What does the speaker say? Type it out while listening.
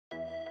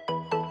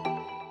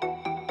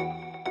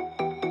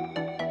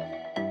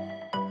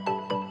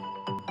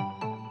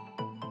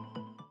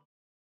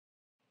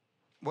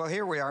Well,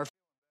 here we are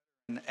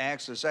in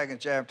Acts, the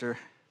second chapter,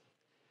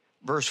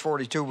 verse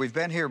 42. We've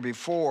been here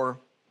before,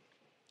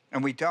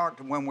 and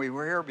when we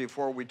were here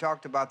before, we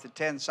talked about the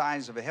 10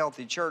 signs of a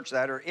healthy church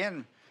that are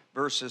in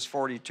verses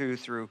 42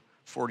 through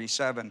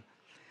 47.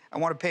 I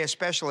want to pay a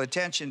special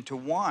attention to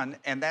one,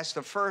 and that's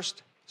the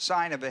first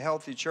sign of a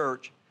healthy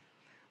church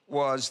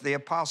was the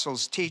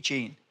apostles'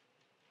 teaching.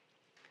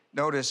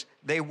 Notice,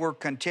 they were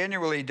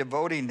continually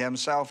devoting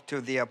themselves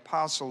to the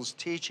apostles'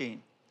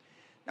 teaching.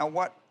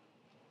 Now,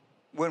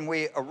 when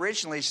we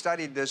originally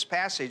studied this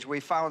passage, we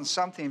found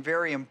something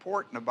very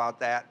important about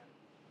that.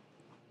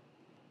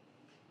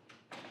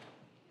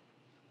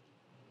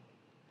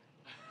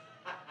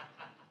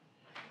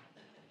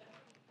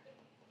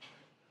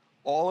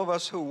 All of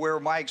us who wear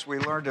mics, we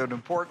learned an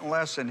important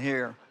lesson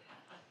here.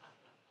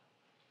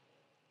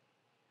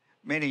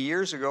 Many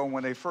years ago,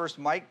 when they first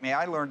mic'd me,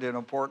 I learned an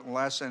important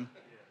lesson.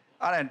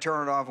 I didn't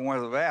turn it off and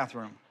went to the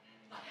bathroom.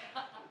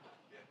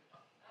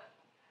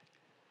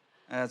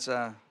 That's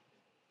a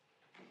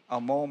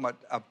moment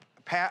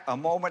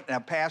in a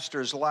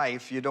pastor's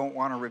life you don't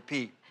want to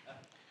repeat.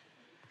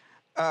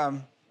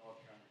 Nor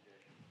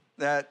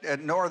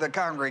the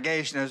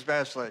congregation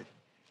especially.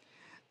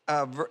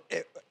 What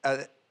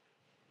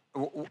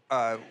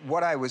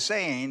I was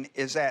saying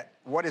is that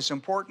what is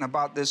important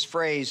about this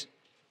phrase,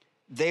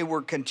 they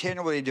were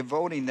continually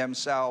devoting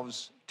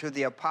themselves to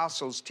the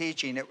apostles'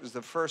 teaching, it was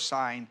the first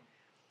sign,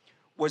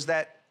 was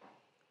that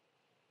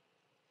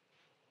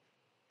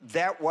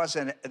was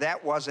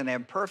an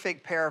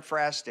imperfect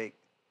paraphrastic.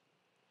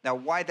 Now,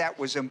 why that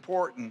was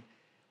important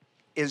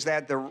is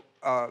that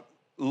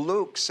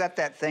Luke set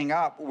that thing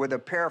up with a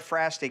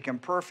paraphrastic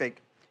imperfect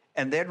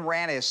and then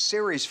ran a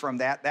series from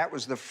that. That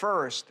was the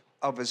first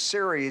of a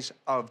series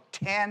of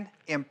 10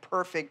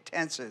 imperfect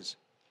tenses.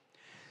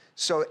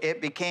 So it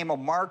became a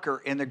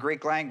marker in the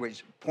Greek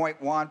language, point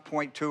 1,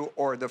 point 2,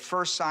 or the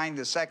first sign,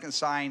 the second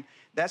sign.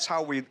 That's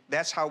how we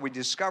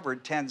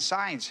discovered 10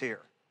 signs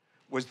here,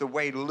 was the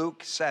way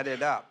Luke set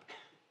it up.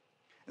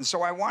 And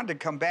so I wanted to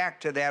come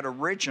back to that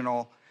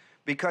original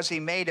because he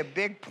made a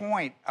big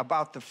point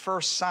about the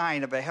first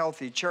sign of a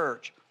healthy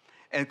church.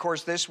 And of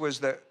course, this was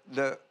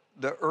the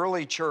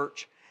early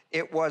church.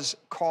 It was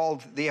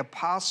called the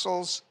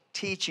apostles'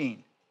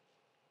 teaching.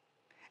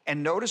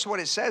 And notice what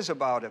it says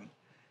about them.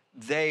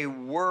 They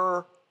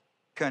were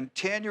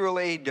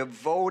continually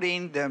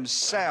devoting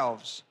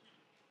themselves.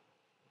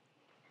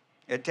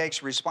 It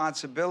takes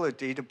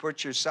responsibility to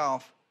put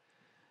yourself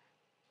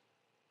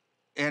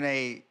in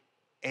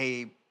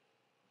a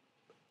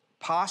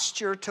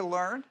posture to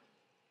learn,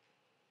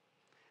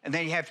 and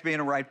then you have to be in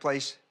the right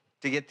place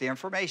to get the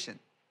information.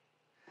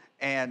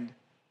 And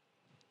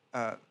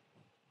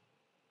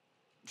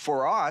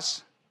for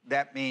us,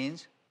 that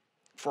means,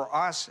 for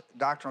us,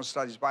 Doctrinal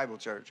Studies Bible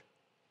Church,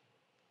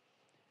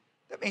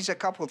 that means a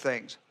couple of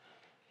things.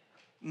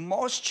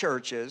 Most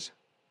churches,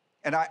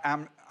 and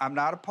I'm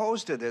not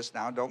opposed to this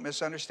now, don't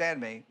misunderstand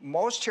me.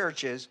 Most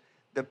churches,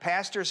 the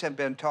pastors have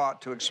been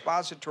taught to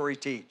expository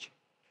teach.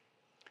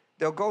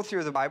 They'll go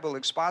through the Bible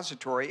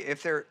expository.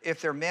 If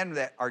they're men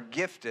that are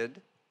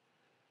gifted,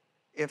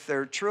 if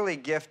they're truly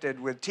gifted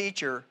with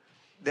teacher,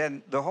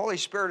 then the Holy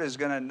Spirit is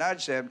going to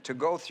nudge them to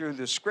go through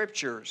the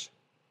scriptures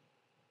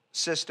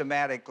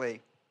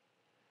systematically.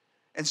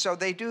 And so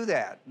they do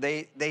that.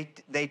 They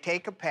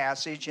take a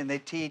passage and they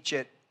teach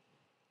it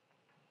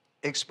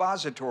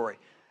expository.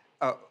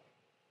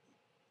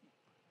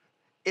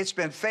 It's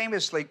been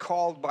famously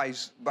called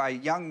by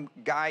young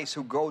guys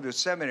who go to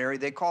seminary,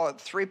 they call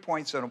it 3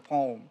 points in a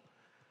poem.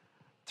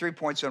 3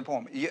 points in a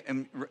poem.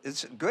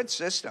 It's a good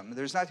system.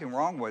 There's nothing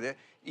wrong with it.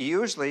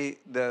 Usually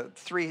the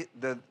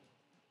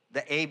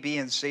A, B,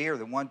 and C, or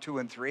the 1, 2,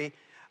 and 3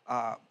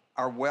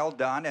 are well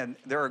done, and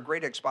there are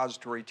great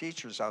expository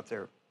teachers out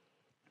there.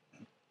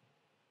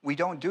 We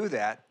don't do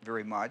that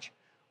very much.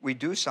 We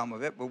do some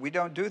of it, but we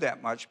don't do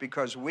that much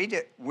because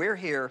we're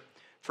here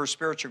for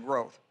spiritual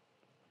growth.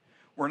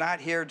 We're not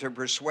here to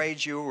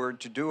persuade you or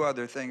to do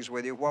other things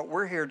with you. What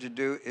we're here to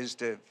do is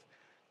to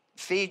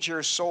feed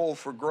your soul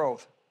for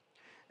growth.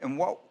 And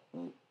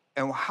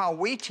how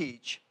we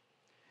teach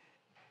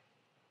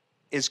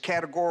is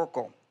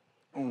categorical.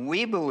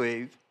 We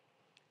believe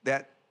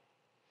that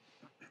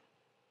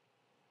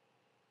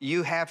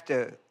you have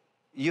to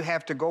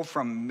go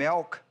from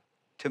milk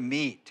to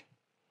meat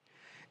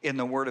in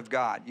the Word of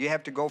God. You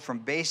have to go from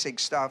basic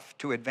stuff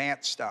to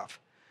advanced stuff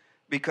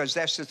because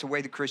that's just the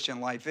way the Christian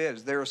life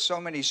is. There are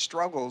so many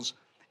struggles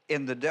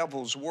in the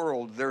devil's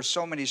world. There are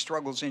so many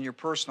struggles in your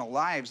personal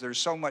lives. There's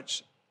so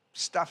much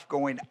stuff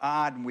going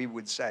on, we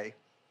would say.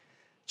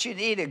 But you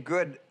need a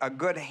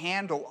good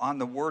handle on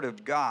the Word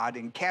of God,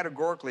 and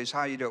categorically is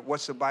how you do it.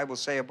 What's the Bible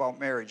say about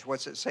marriage?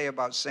 What's it say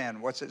about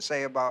sin? What's it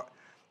say about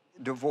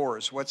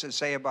divorce? What's it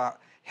say about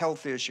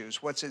health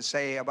issues? What's it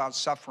say about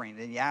suffering?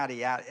 And yada,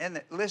 yada. And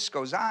the list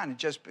goes on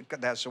just because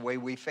that's the way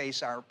we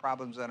face our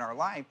problems in our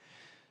life.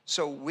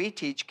 So we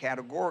teach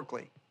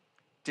categorically.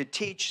 To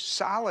teach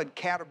solid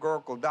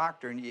categorical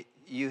doctrine,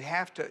 you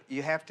have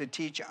to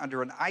teach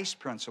under an ICE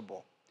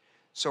principle.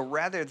 So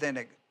rather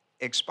than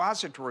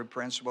expository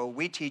principle,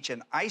 we teach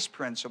an ICE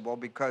principle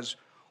because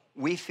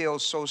we feel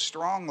so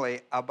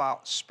strongly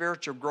about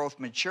spiritual growth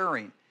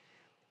maturing.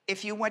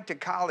 If you went to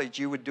college,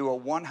 you would do a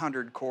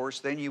 100 course,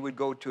 then you would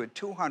go to a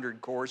 200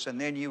 course, and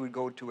then you would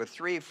go to a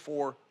 3,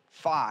 4,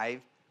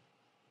 5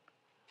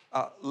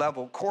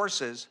 level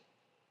courses.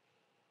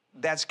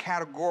 That's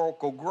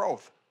categorical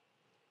growth.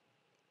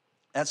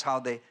 That's how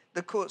the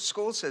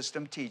school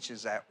system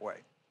teaches that way.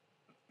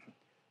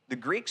 The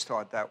Greeks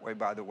taught that way,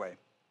 by the way.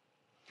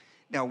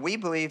 Now, we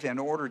believe in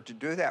order to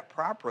do that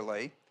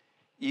properly,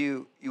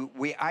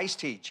 we ICE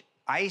teach.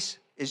 ICE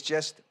is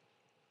just,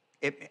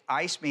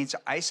 ICE means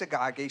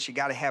isagogics. You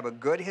got to have a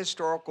good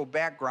historical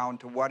background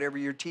to whatever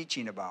you're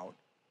teaching about.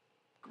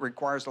 It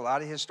requires a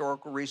lot of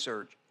historical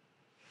research,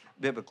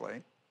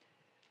 biblically.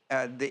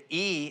 The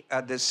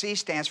C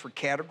stands for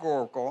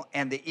categorical,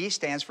 and the E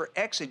stands for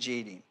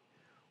exegeting.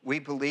 We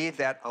believe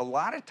that a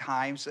lot of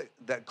times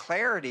the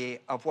clarity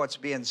of what's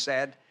being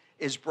said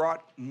is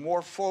brought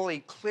more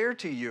fully clear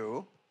to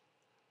you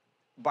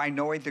by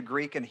knowing the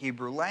Greek and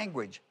Hebrew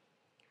language.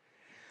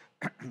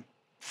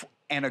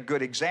 And a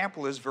good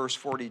example is verse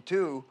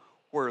 42,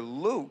 where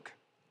Luke,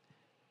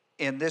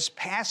 in this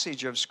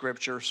passage of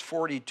Scriptures,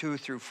 42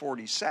 through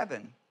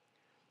 47,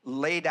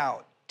 laid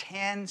out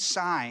 10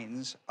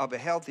 signs of a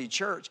healthy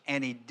church,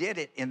 and he did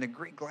it in the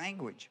Greek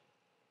language.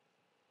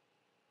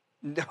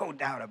 No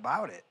doubt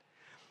about it.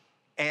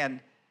 And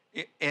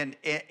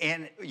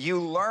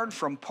you learn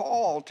from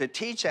Paul to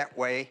teach that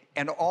way,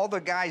 and all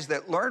the guys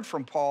that learned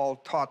from Paul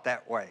taught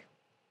that way.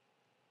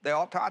 They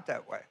all taught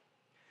that way.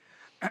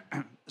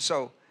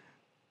 So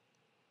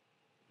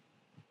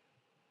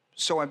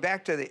I'm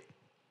back to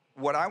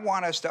what I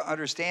want us to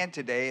understand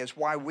today is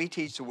why we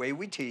teach the way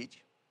we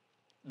teach.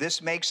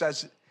 This makes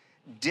us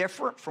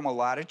different from a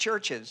lot of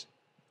churches,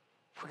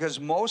 because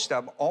almost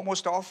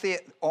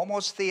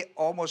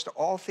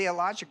all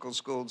theological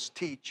schools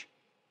teach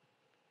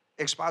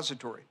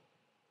expository.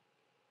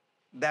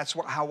 That's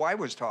how I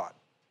was taught.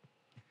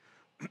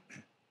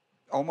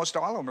 Almost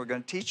all of them are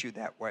going to teach you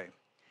that way.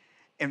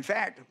 In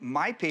fact,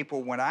 my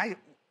people, where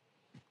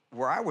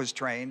I was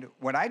trained,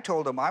 when I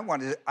told them I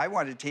wanted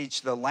to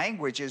teach the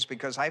languages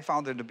because I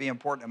found them to be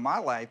important in my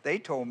life, they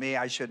told me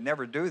I should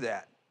never do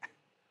that.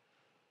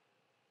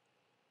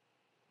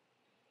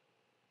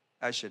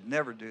 I should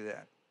never do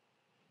that.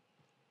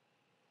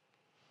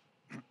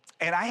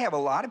 And I have a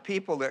lot of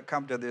people that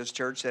come to this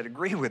church that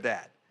agree with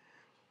that.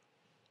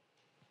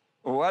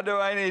 What do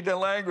I need the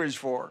language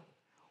for?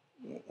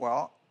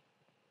 Well,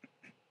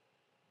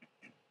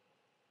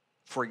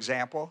 for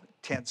example,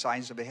 10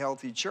 signs of a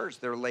healthy church.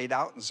 They're laid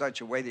out in such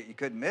a way that you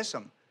couldn't miss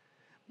them.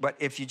 But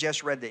if you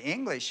just read the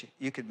English,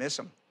 you could miss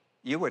them.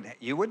 You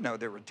would know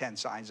there were 10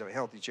 signs of a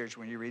healthy church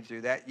when you read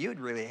through that.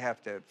 You'd really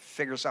have to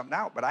figure something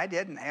out. But I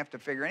didn't have to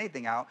figure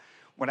anything out.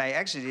 When I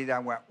exited, I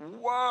went,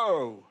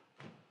 whoa,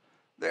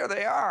 there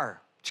they are.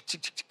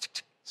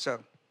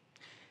 So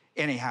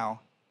anyhow,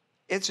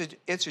 it's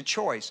a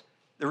choice.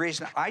 The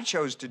reason I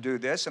chose to do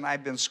this, and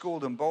I've been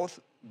schooled in both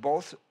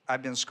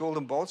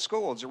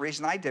schools. The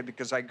reason I did,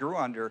 because I grew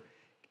under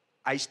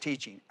ICE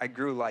teaching. I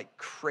grew like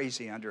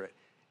crazy under it.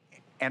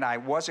 And I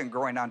wasn't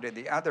growing under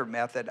the other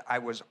method. I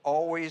was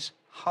always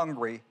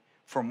hungry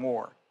for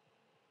more.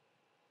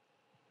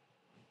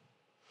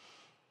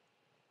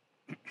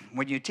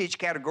 When you teach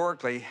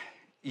categorically,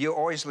 you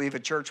always leave a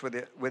church with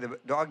a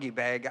doggy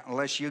bag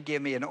unless you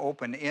give me an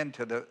open end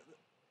to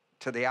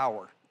the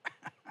hour.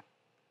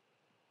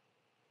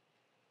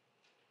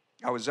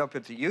 I was up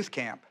at the youth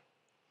camp.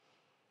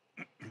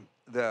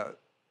 The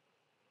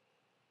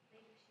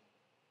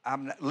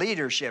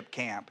leadership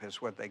camp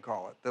is what they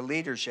call it. The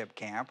leadership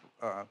camp,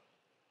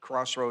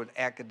 Crossroad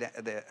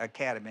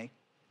Academy.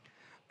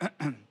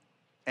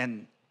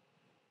 And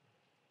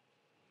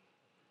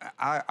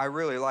I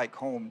really like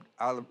home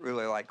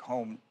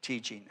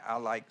teaching. I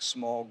like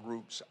small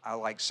groups. I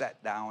like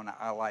set down.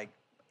 I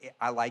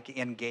like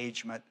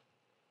engagement.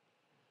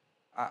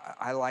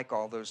 I like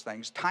all those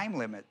things. Time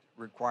limit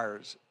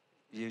requires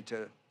you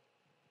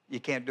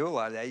can't do a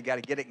lot of that. You got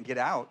to get it and get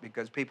out,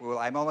 because people will,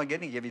 I'm only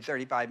going to give you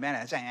 35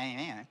 minutes.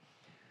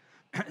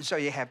 So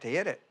you have to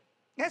hit it.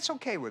 That's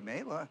okay with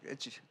me. Look,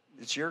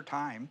 it's your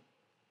time.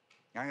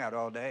 I got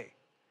all day.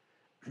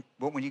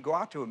 But when you go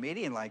out to a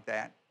meeting like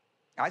that,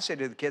 I said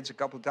to the kids a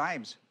couple of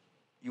times,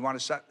 you want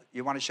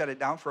to shut it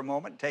down for a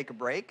moment and take a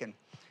break? And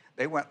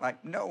they went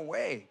like, no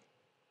way.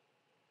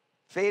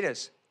 Feed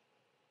us.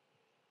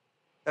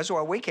 That's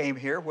why we came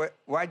here.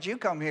 Why'd you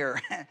come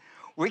here?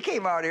 We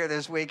came out here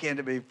this weekend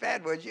to be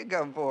fed. What'd you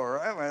come for?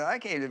 I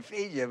came to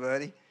feed you,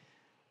 buddy.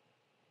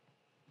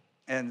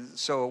 And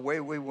so away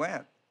we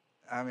went.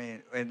 I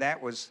mean, and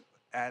that's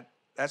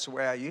the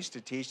way I used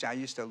to teach. I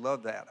used to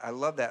love that. I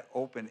love that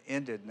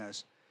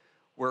open-endedness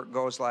where it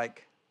goes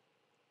like,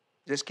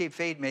 just keep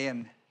feeding me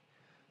and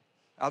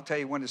I'll tell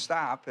you when to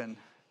stop. And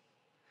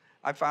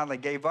I finally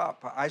gave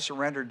up. I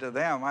surrendered to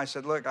them. I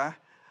said, look,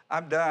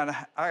 I'm done.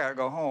 I got to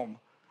go home.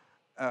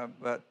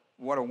 But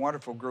what a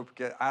wonderful group of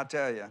kids. I'll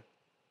tell you,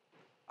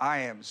 I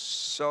am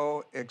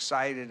so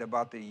excited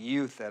about the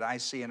youth that I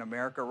see in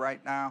America right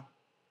now.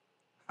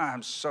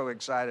 I'm so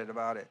excited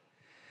about it.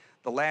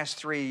 The last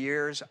 3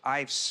 years,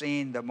 I've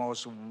seen the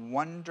most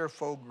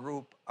wonderful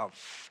group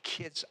of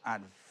kids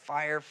on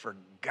fire for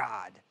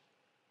God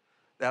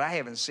that I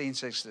haven't seen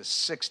since the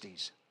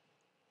 60s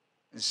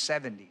and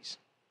 70s.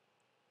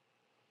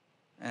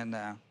 And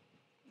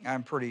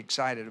I'm pretty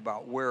excited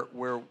about where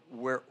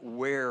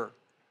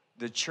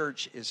the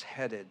church is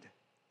headed,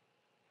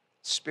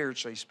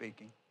 spiritually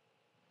speaking.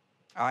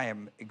 I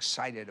am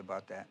excited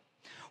about that.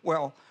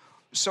 Well,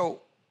 so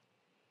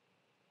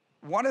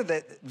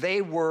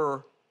they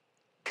were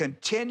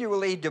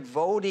continually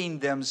devoting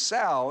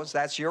themselves,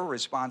 that's your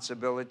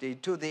responsibility,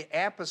 to the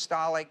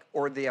apostolic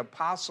or the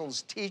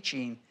apostles'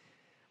 teaching.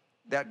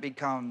 That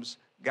becomes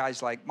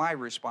guys like my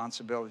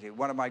responsibility.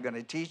 What am I going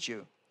to teach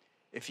you?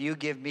 If you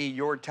give me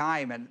your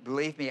time, and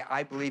believe me,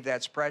 I believe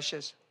that's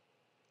precious.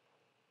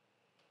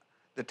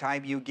 The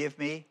time you give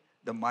me,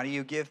 the money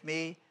you give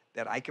me,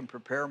 that I can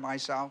prepare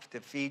myself to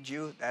feed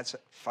you, that's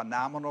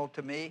phenomenal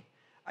to me.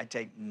 I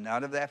take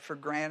none of that for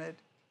granted.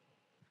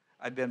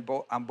 I've been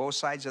on both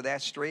sides of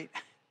that street,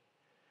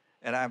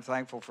 and I'm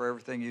thankful for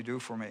everything you do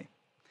for me.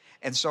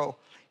 And so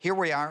here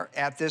we are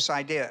at this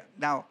idea.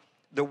 Now,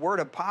 the word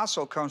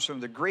apostle comes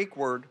from the Greek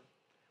word,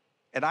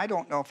 and I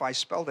don't know if I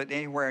spelled it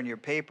anywhere in your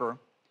paper,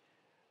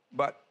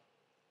 but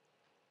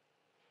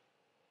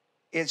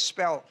it's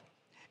spelled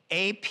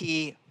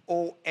A-P-O-S-T-O-L-O-S.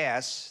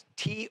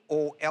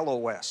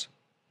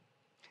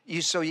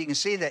 So you can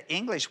see the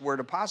English word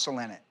apostle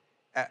in it.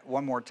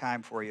 One more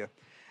time for you.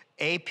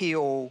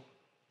 A-P-O-S-T-O-L-O-S.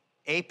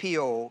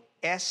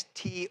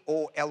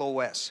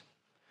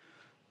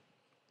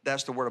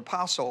 That's the word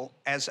apostle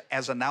as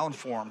a noun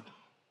form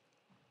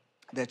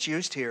that's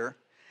used here.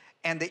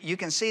 And you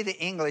can see the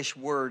English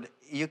word,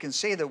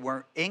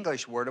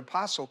 English word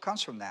apostle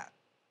comes from that.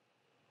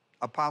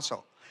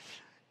 Apostle.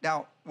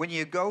 Now, when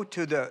you go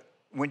to the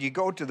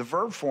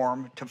verb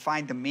form to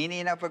find the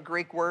meaning of a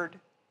Greek word,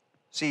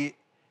 see,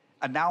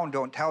 a noun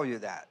don't tell you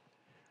that.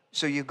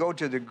 So you go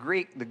to the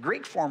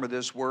Greek form of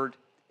this word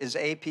is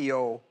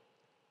A-P-O-S-T-E-L-L-O.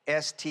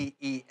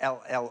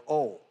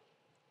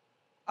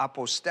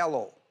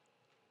 Apostello.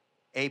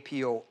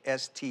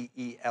 A-P-O-S-T-E-L-L-O.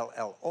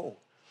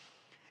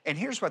 And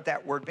here's what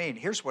that word means.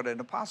 Here's what an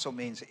apostle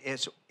means.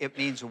 It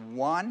means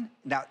one.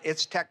 Now,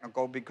 it's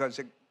technical because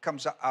it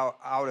comes out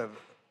of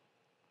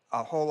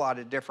a whole lot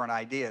of different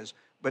ideas.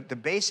 But the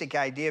basic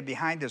idea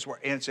behind this word,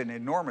 and it's an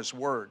enormous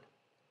word.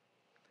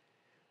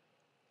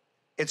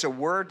 It's a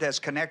word that's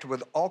connected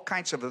with all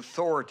kinds of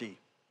authority.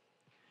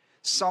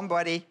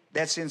 Somebody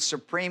that's in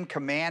supreme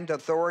command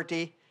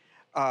authority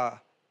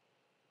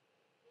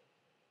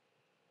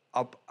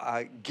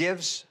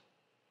gives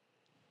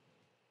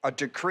a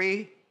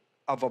decree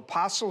of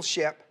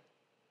apostleship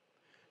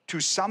to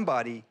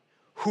somebody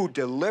who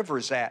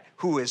delivers that,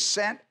 who is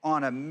sent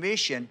on a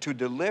mission to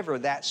deliver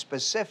that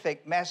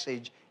specific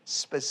message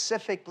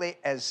specifically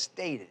as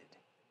stated.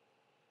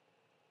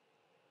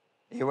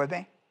 You with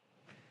me?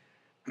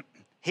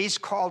 He's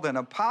called an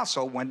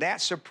apostle when that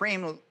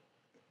supreme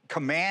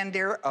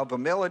commander of a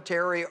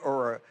military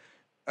or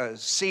a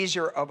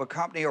Caesar of a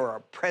company or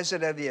a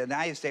president of the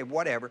United States,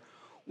 whatever,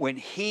 when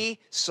he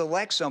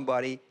selects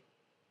somebody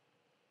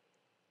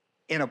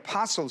in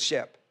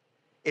apostleship,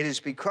 it is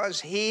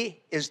because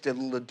he is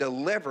to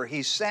deliver,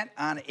 he's sent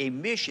on a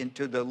mission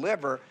to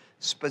deliver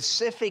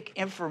specific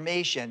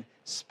information,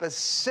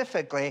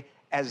 specifically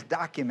as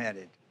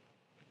documented.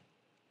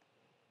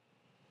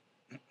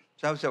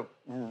 So it's a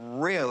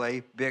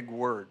really big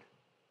word.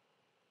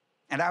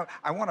 And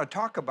I want to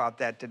talk about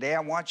that today.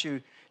 I want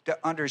you to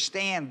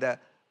understand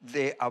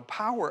the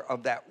power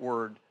of that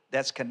word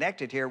that's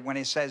connected here when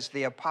it says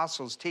the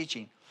apostles'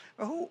 teaching.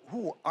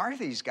 Who are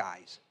these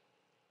guys?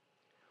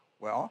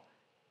 Well,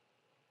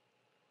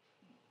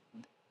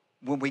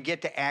 when we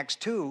get to Acts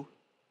 2,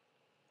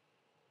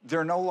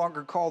 they're no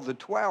longer called the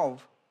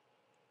 12.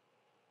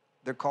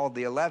 They're called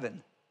the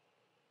 11.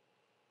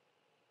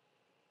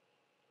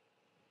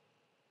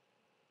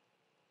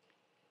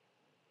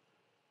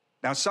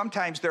 Now,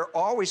 sometimes they're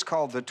always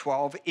called the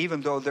 12, even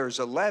though there's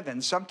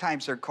 11.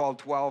 Sometimes they're called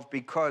 12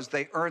 because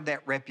they earned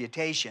that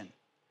reputation,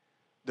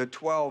 the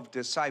 12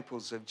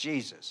 disciples of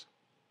Jesus.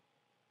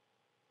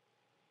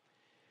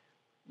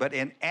 But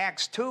in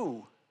Acts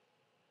 2,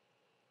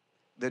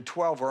 the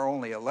 12 are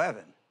only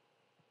 11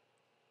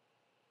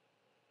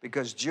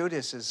 because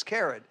Judas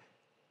Iscariot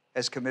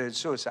has committed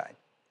suicide.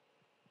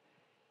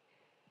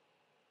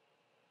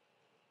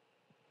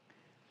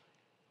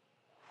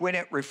 When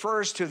it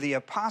refers to the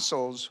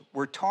apostles,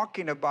 we're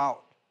talking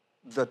about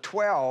the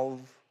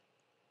 12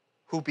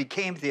 who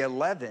became the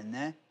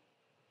 11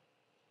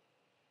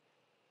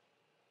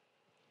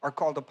 are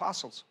called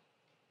apostles.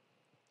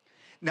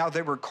 Now,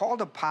 they were called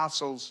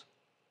apostles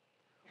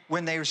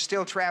when they were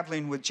still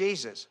traveling with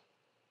Jesus.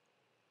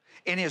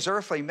 In his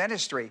earthly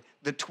ministry,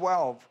 the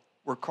 12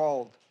 were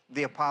called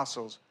the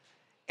apostles.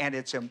 And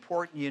it's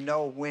important, you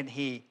know, when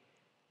he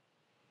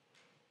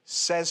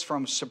says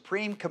from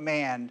supreme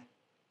command,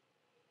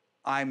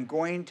 I'm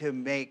going to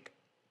make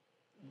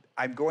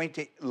I'm going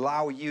to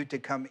allow you to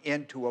come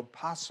into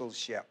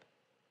apostleship.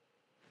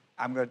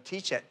 I'm going to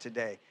teach that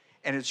today,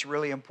 and it's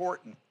really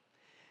important.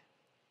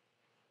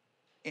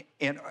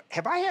 And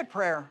have I had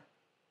prayer?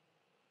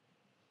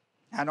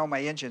 I know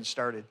my engine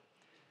started.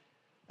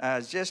 I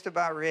was just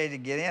about ready to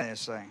get in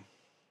this thing.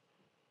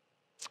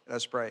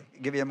 Let's pray.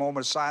 Give you a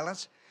moment of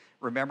silence.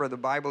 Remember, the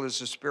Bible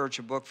is a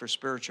spiritual book for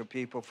spiritual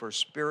people, for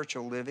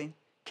spiritual living.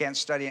 Can't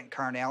study it in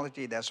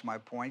carnality. That's my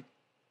point.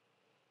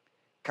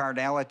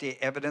 Carnality,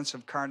 evidence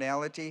of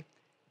carnality,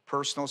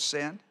 personal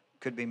sin,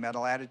 could be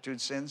mental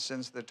attitude sins,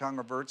 sins of the tongue,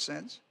 overt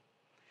sins.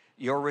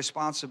 Your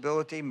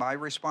responsibility, my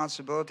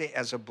responsibility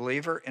as a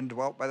believer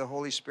indwelt by the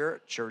Holy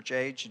Spirit, church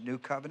age, new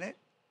covenant,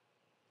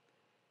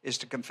 is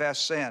to confess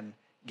sin,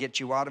 get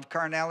you out of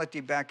carnality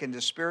back into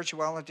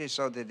spirituality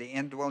so that the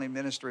indwelling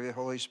ministry of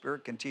the Holy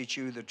Spirit can teach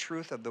you the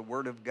truth of the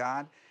Word of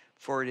God,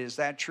 for it is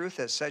that truth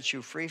that sets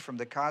you free from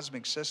the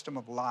cosmic system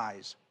of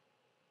lies.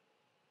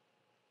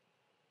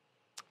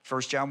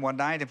 1 John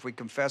 1:9, if we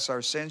confess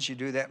our sins, you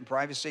do that in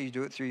privacy, you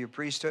do it through your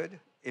priesthood.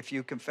 If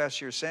you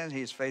confess your sins,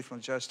 he is faithful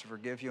and just to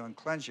forgive you and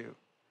cleanse you.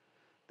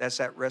 That's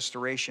that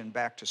restoration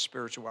back to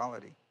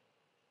spirituality.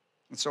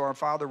 And so, our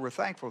Father, we're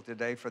thankful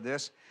today for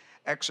this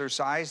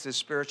exercise, this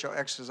spiritual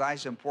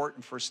exercise,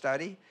 important for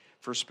study,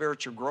 for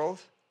spiritual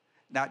growth,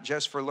 not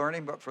just for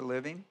learning, but for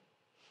living.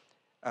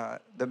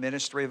 The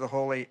ministry of the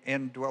Holy,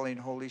 indwelling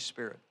Holy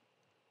Spirit.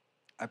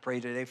 I pray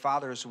today,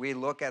 Father, as we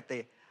look at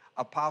the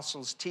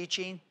apostles'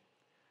 teaching,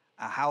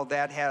 how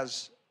that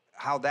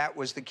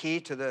was the key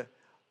to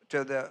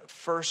the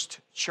first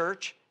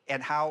church,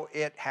 and how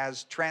it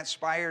has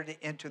transpired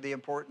into the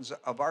importance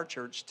of our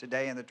church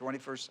today in the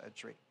 21st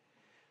century.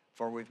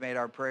 For we've made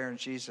our prayer in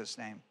Jesus'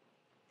 name.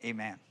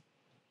 Amen.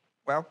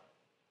 Well,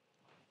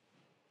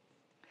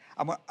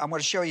 I'm going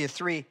to show you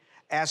three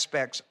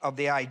aspects of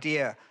the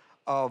idea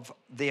of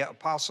the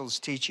apostles'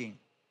 teaching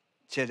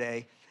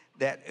today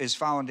that is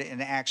found in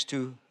Acts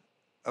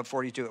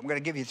 2:42. I'm going to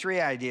give you three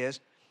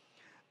ideas.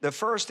 The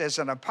first, as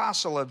an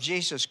apostle of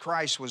Jesus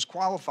Christ was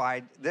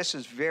qualified, this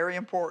is very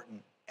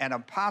important. An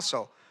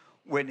apostle,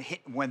 when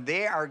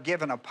they are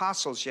given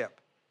apostleship,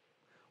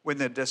 when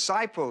the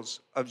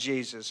disciples of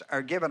Jesus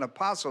are given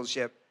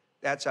apostleship,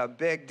 that's a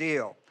big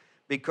deal,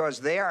 because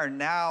they are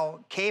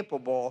now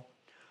capable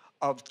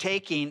of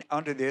taking,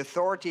 under the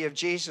authority of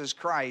Jesus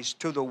Christ,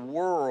 to the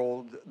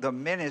world the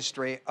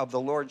ministry of the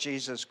Lord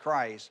Jesus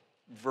Christ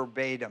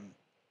verbatim.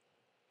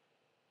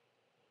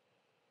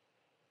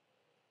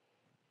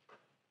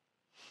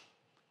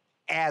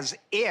 As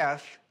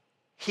if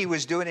he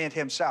was doing it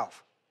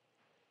himself.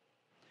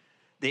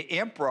 The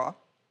emperor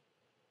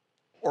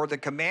or the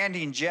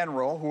commanding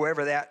general,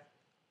 whoever that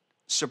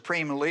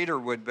supreme leader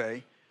would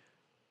be,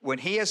 when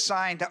he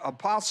assigned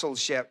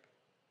apostleship,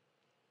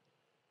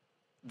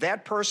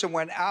 that person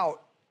went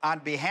out on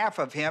behalf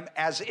of him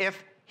as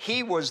if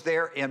he was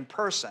there in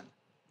person.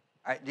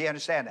 Do you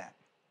understand that?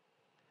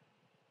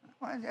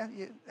 Well,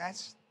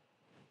 that's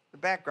the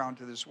background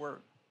to this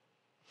word.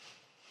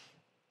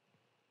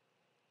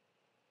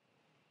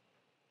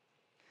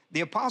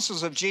 The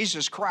apostles of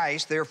Jesus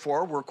Christ,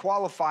 therefore, were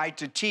qualified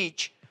to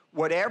teach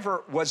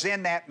whatever was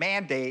in that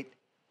mandate,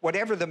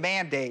 whatever the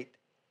mandate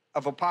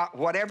of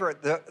whatever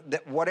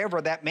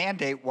that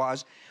mandate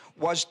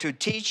was to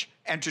teach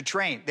and to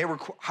train. They were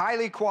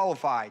highly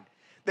qualified.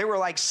 They were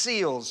like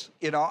SEALs,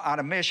 on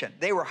a mission.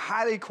 They were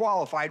highly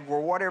qualified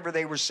for whatever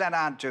they were sent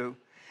on to.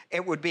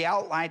 It would be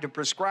outlined and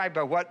prescribed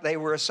by what they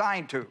were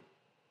assigned to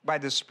by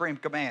the supreme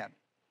command.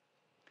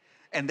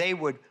 And they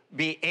would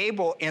be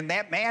able, in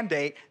that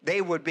mandate, they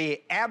would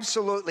be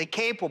absolutely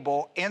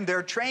capable in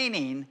their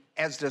training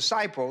as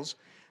disciples.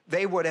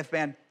 They would have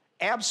been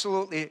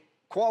absolutely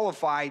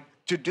qualified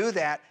to do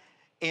that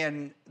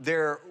in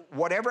their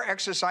whatever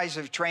exercise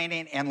of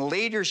training and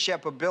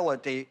leadership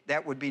ability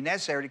that would be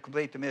necessary to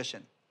complete the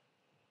mission.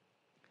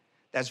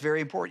 That's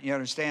very important. You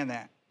understand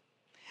that.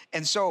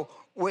 And so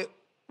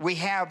we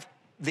have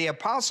the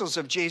apostles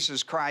of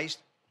Jesus Christ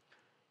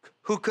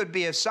who could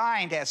be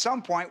assigned, at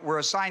some point, were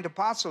assigned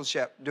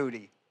apostleship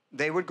duty.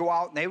 They would go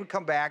out and they would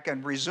come back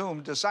and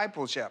resume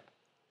discipleship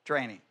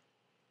training,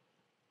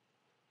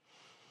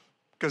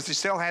 because they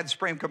still had the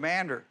supreme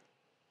commander.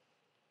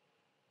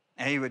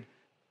 And he would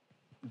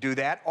do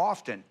that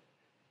often.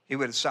 He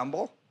would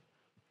assemble,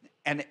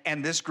 and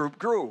this group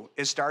grew.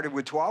 It started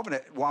with 12, and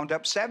it wound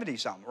up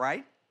 70-something,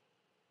 right?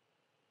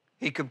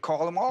 He could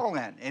call them all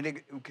in.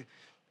 And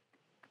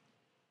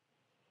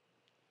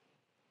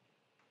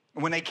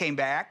when they came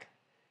back,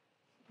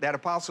 that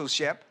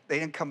apostleship,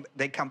 they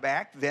come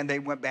back, then they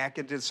went back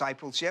into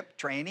discipleship,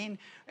 training,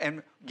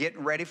 and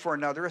getting ready for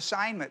another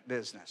assignment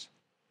business.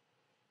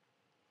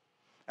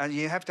 And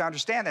you have to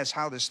understand that's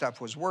how this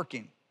stuff was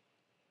working.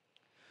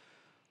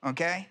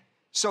 Okay?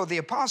 So the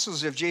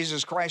apostles of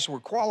Jesus Christ were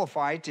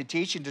qualified to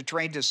teach and to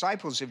train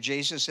disciples of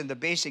Jesus in the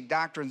basic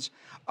doctrines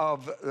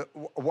of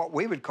what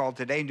we would call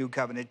today New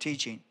Covenant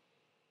teaching.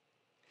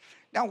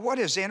 Now, what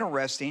is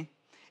interesting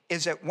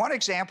is that one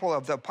example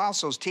of the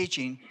apostles'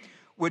 teaching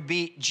would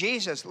be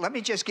Jesus. Let me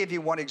just give you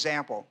one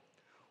example.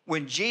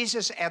 when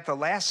Jesus at the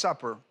Last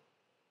Supper,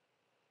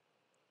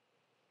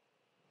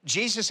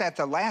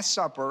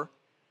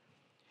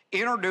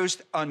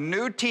 introduced a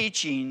new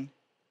teaching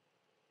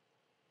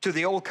to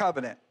the old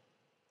covenant.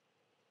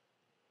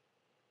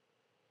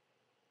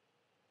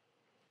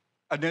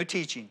 A new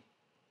teaching.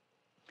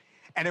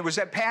 And it was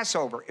at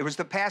Passover. It was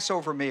the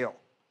Passover meal.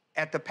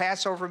 At the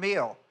Passover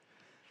meal.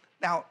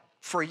 Now,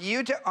 for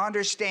you to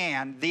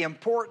understand the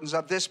importance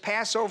of this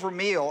Passover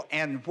meal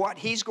and what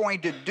he's going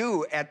to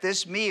do at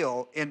this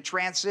meal in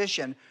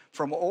transition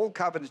from old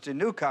covenant to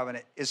new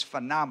covenant is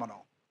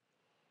phenomenal.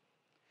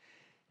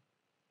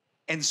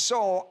 And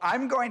so I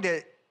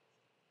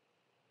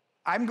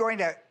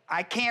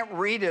can't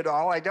read it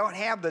all. I don't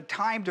have the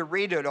time to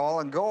read it all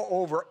and go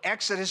over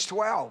Exodus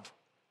 12.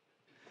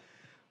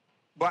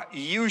 But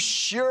you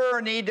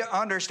sure need to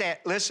understand.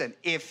 Listen,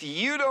 if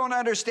you don't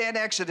understand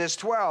Exodus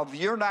 12,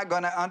 you're not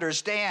going to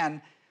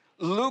understand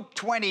Luke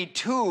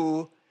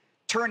 22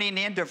 turning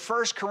into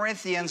 1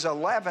 Corinthians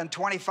 11,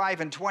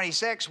 25 and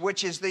 26,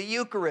 which is the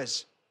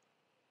Eucharist.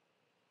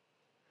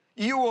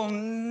 You will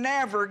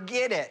never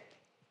get it.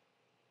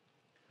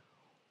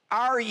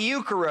 Our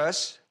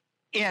Eucharist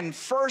in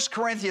 1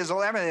 Corinthians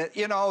 11,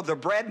 you know, the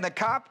bread and the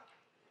cup,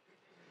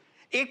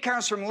 it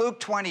comes from Luke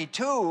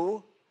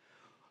 22.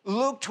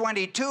 Luke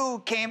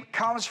 22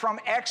 comes from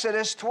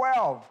Exodus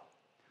 12.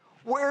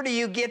 Where do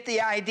you get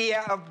the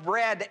idea of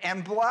bread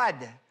and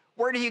blood?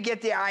 Where do you get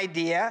the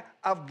idea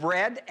of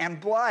bread and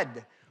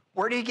blood?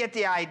 Where do you get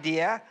the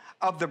idea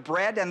of the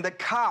bread and the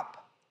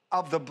cup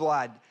of the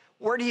blood?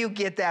 Where do you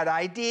get that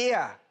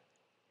idea?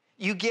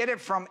 You get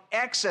it from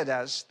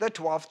Exodus, the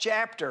 12th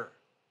chapter.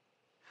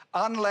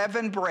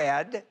 Unleavened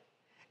bread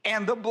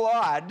and the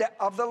blood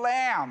of the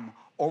Lamb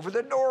over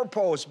the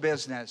doorpost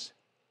business.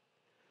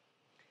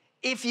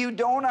 If you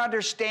don't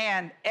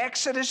understand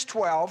Exodus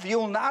 12,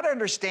 you'll not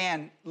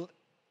understand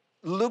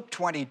Luke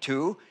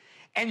 22,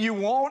 and you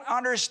won't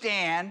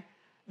understand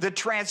the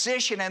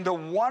transition and the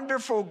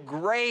wonderful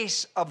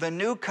grace of the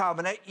new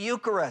covenant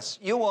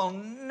Eucharist. You will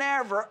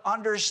never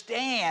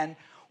understand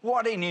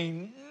what an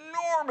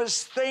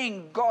enormous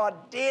thing God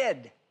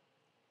did.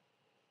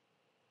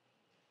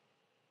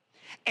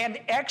 And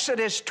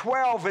Exodus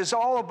 12 is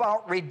all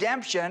about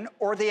redemption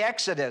or the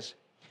Exodus.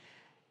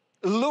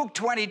 Luke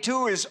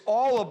 22 is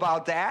all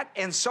about that,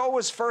 and so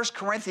is 1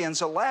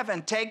 Corinthians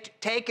 11,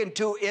 taken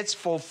to its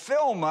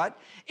fulfillment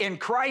in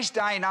Christ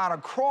dying on a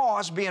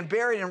cross, being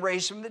buried and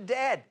raised from the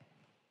dead.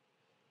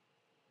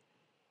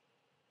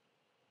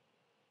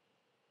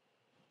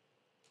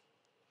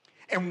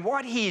 And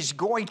what he's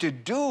going to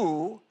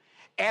do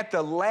at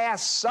the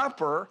Last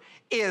Supper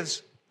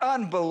is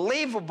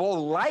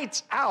unbelievable,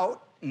 lights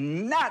out,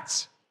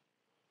 nuts.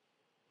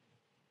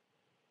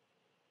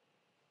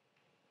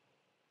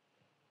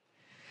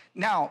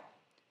 Now,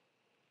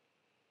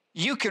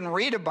 you can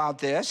read about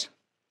this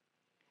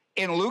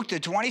in Luke,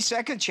 the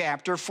 22nd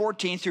chapter,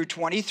 14 through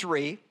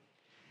 23.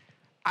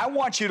 I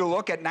want you to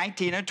look at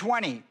 19 and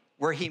 20,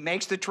 where he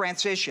makes the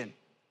transition,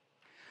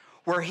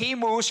 where he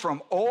moves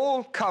from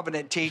old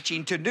covenant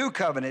teaching to new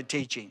covenant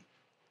teaching.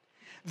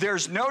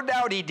 There's no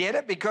doubt he did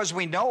it because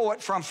we know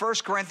it from 1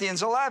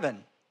 Corinthians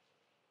 11.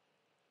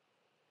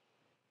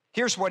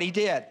 Here's what he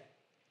did.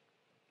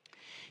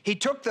 He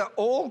took the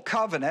old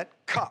covenant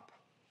cup,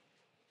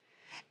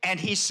 and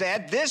he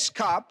said, this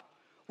cup,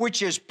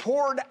 which is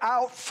poured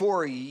out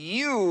for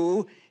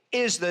you,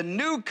 is the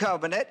new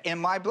covenant in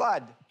my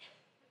blood.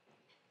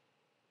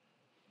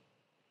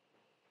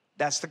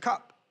 That's the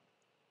cup.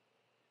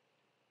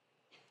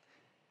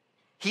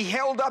 He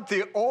held up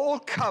the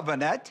old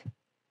covenant,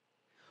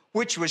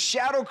 which was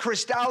shadow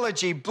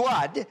Christology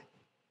blood,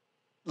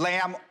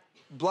 lamb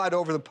blood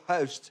over the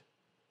post.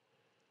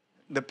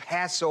 The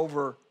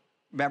Passover,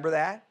 remember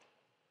that?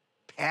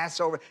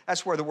 Passover,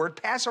 that's where the word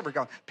Passover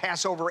comes.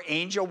 Passover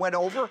angel went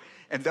over,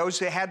 and those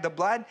who had the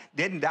blood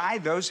didn't die.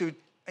 Those who,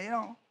 you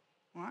know,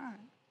 all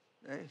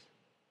right.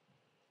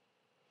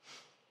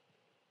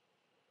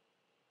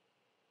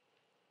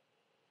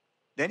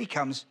 Then he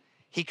comes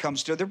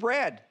to the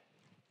bread.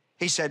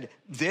 He said,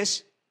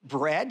 this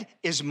bread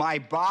is my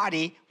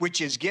body,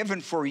 which is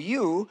given for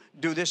you.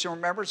 Do this in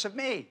remembrance of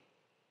me.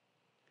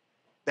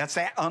 That's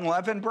that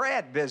unleavened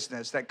bread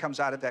business that comes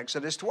out of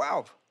Exodus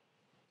 12.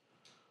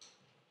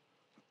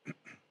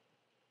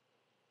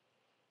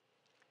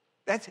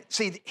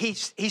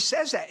 He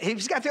says that.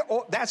 He's got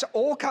that's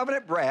old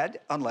covenant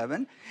bread,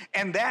 unleavened,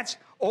 and that's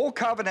old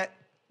covenant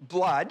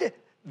blood,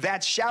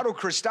 that's shadow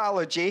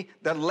Christology,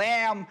 the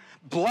lamb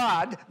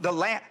blood, the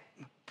lamb.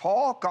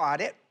 Paul got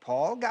it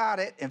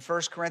in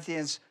 1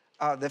 Corinthians,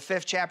 the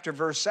 5th chapter,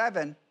 verse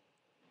 7,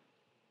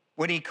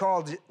 when he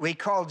called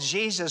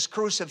Jesus'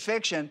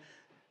 crucifixion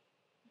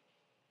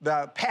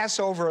the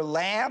Passover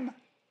lamb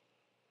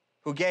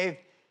who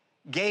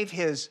gave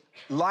his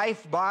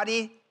life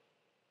body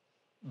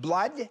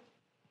blood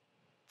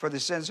for the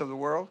sins of the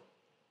world.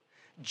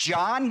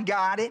 John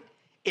got it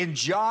in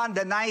John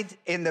the 9th,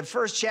 in the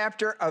 1st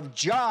chapter of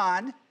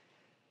John,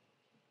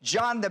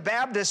 John the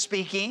Baptist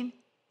speaking,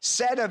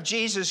 said of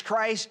Jesus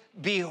Christ,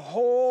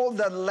 behold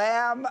the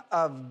Lamb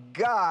of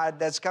God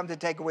that's come to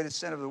take away the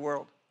sin of the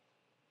world.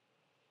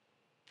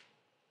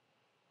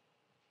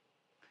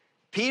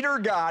 Peter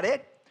got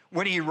it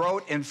when he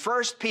wrote in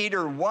 1 Peter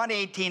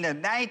 1:18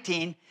 and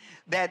 19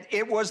 that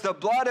it was the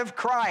blood of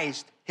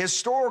Christ,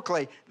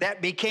 historically,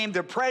 that became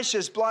the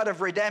precious blood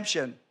of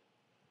redemption.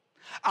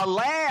 A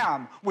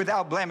lamb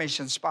without blemish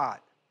and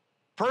spot,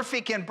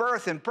 perfect in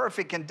birth and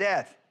perfect in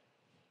death.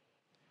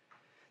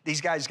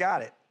 These guys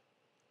got it.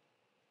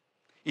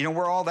 You know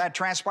where all that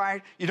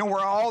transpired? You know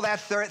where all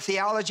that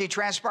theology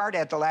transpired?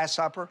 At the Last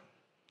Supper.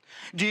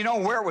 Do you know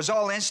where it was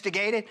all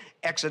instigated?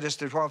 Exodus,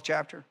 the 12th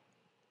chapter.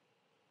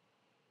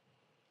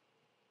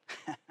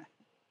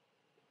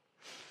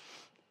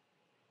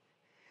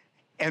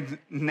 And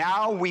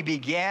now we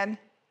begin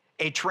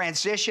a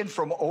transition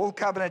from Old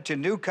Covenant to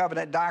New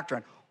Covenant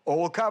doctrine.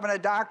 Old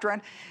Covenant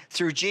doctrine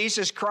through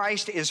Jesus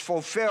Christ is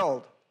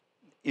fulfilled.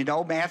 You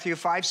know, Matthew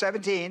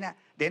 5:17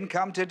 didn't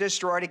come to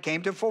destroy it, it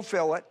came to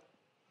fulfill it.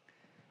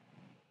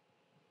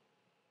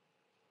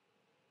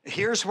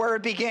 Here's where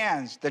it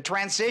begins, the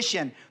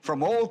transition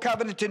from Old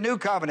Covenant to New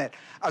Covenant,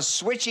 a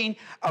switching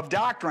of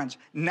doctrines.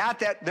 Not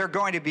that they're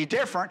going to be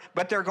different,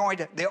 but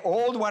the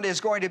old one is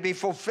going to be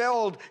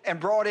fulfilled and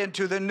brought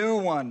into the new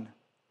one.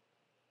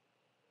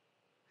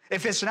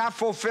 If it's not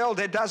fulfilled,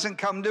 it doesn't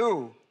come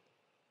new.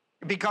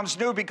 It becomes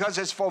new because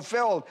it's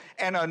fulfilled,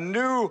 and a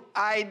new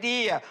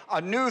idea, a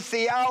new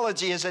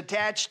theology is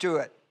attached to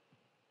it.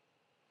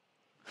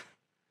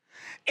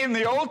 In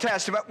the Old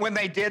Testament, when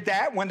they did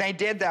that, when they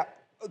did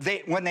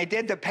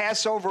the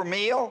Passover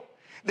meal,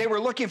 they were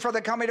looking for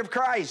the coming of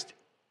Christ,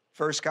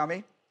 first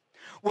coming.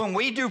 When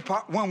we do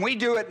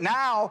it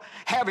now,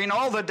 having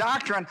all the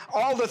doctrine,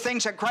 all the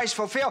things that Christ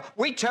fulfilled,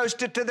 we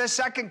toast it to the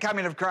second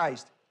coming of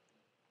Christ.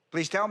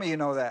 Please tell me you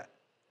know that.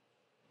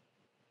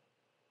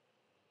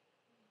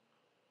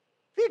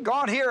 If you've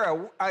gone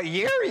here a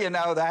year, you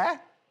know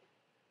that.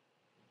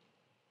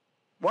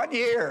 1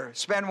 year.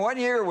 Spend 1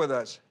 year with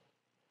us.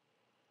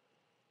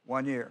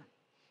 1 year.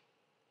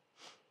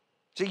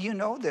 So you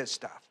know this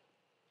stuff.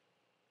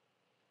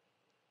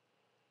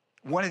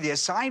 One of the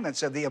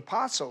assignments of the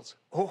apostles.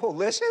 Oh,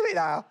 listen to me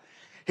now.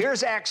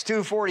 Here's Acts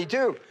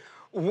 2:42.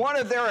 One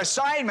of their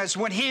assignments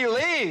when he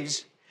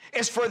leaves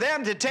is for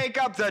them to take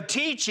up the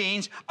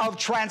teachings of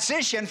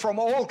transition from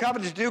Old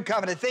Covenant to New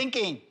Covenant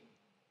thinking.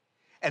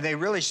 And they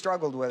really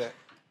struggled with it.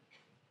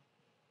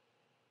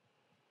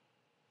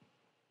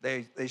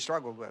 They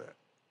struggled with it.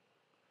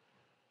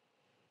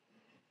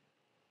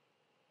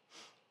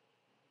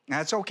 And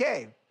that's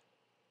okay.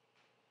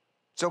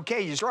 It's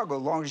okay you struggle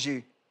as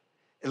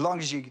long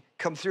as you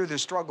come through the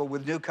struggle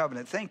with New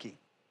Covenant thinking.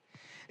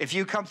 If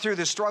you come through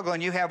the struggle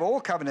and you have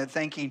Old Covenant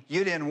thinking,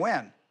 you didn't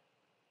win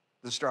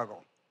the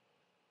struggle.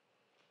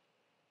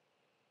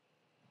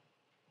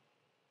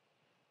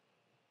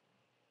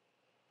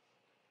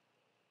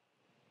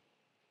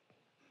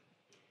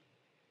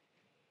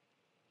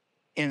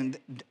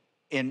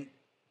 In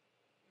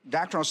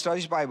Doctrinal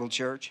Studies Bible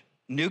Church,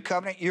 New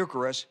Covenant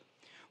Eucharist,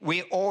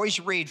 we always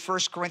read 1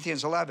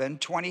 Corinthians 11,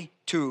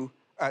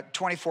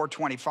 24,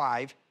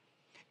 25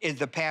 is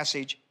the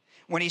passage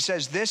when he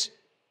says, this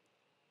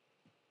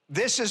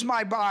is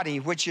my body,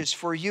 which is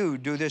for you.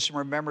 Do this in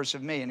remembrance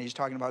of me. And he's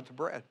talking about the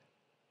bread,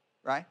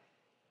 right?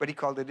 But he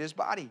called it his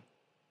body.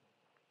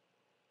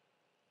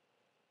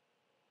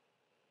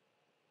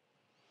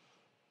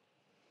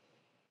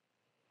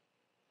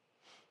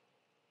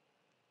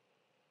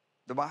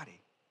 The body.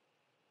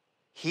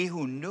 He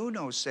who knew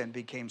no sin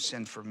became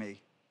sin for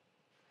me,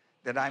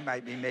 that I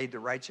might be made the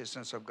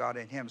righteousness of God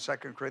in him.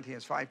 2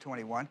 Corinthians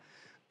 5:21.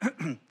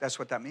 That's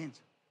what that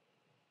means.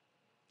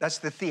 That's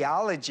the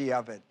theology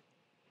of it.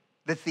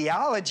 The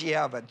theology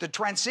of it. The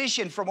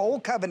transition from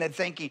Old Covenant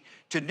thinking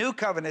to New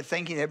Covenant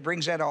thinking that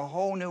brings in a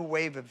whole new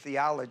wave of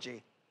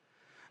theology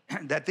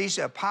that these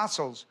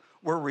apostles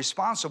were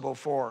responsible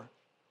for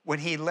when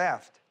he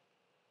left.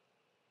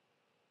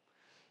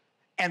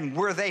 And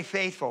were they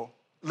faithful?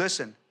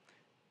 Listen,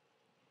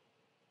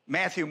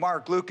 Matthew,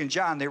 Mark, Luke, and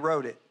John, they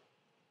wrote it.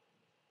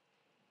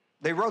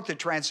 They wrote the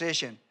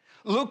transition.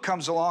 Luke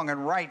comes along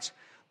and writes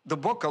the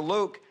book of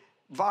Luke,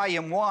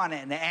 volume 1,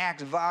 and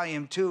Acts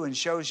volume 2, and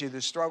shows you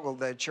the struggle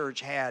the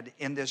church had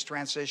in this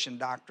transition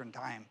doctrine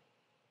time.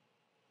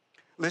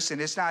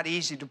 Listen, it's not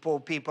easy to pull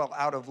people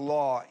out of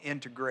law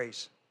into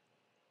grace.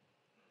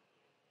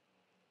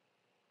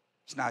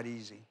 It's not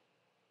easy.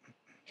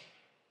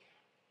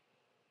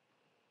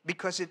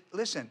 Because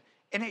listen,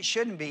 and it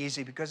shouldn't be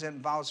easy because it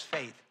involves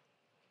faith.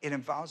 It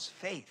involves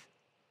faith.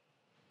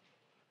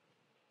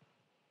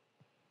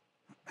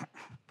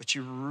 But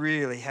you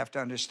really have to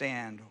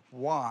understand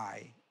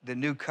why the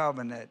New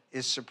Covenant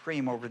is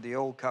supreme over the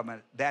Old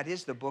Covenant. That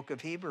is the book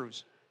of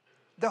Hebrews.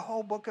 The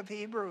whole book of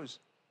Hebrews.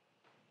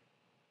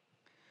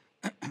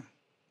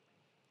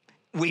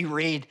 We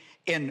read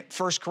in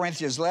 1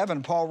 Corinthians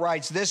 11, Paul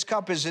writes, this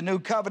cup is a new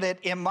covenant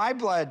in my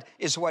blood,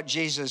 is what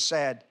Jesus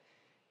said.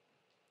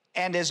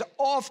 And as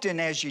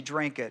often as you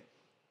drink it,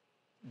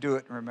 do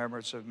it in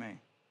remembrance of me.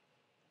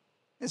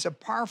 It's a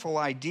powerful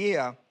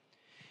idea.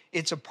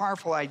 It's a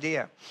powerful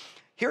idea.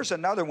 Here's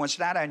another one. It's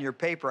not on your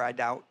paper, I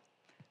doubt.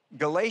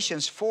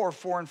 Galatians 4,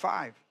 4 and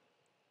 5.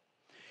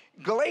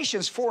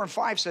 Galatians 4 and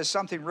 5 says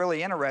something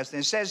really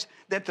interesting. It says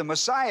that the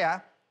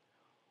Messiah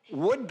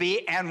would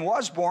be and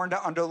was born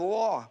under the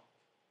law.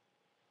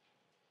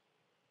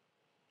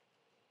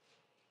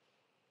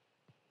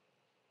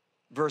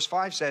 Verse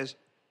 5 says,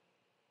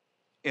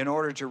 in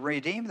order to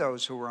redeem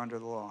those who were under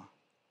the law.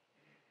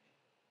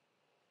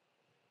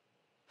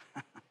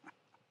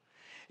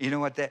 You know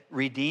what that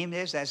redeemed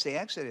is? That's the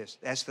Exodus.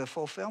 That's the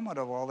fulfillment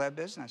of all that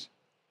business.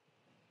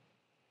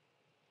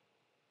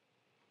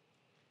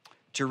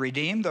 To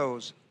redeem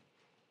those.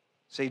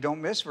 See, don't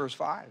miss verse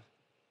 5.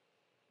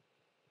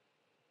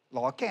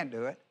 Law can't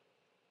do it.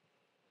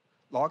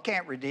 Law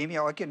can't redeem you.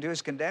 All it can do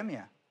is condemn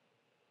you.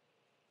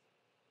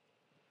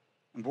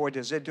 And boy,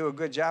 does it do a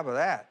good job of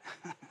that.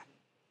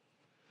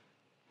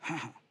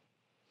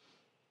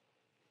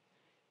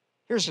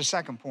 Here's the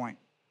second point.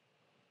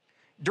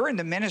 During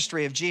the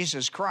ministry of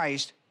Jesus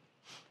Christ,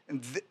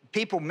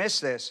 people miss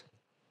this.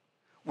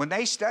 When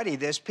they study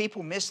this,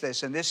 people miss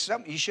this, and this is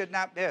something you should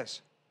not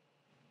miss.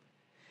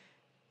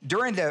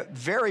 During the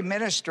very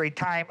ministry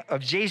time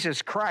of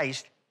Jesus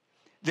Christ,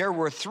 there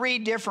were 3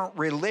 different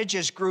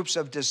religious groups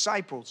of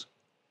disciples.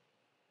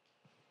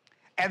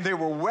 And they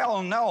were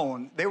well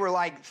known. They were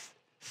like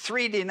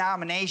 3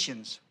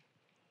 denominations.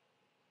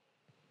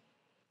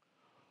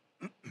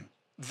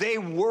 They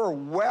were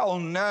well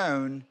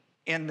known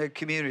in the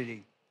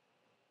community.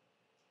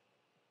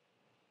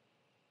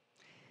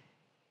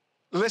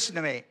 Listen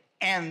to me.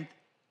 And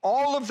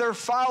all of their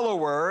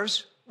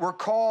followers were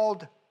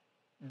called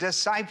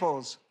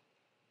disciples.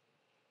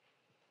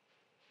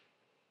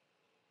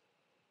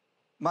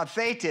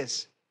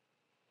 Mathetes.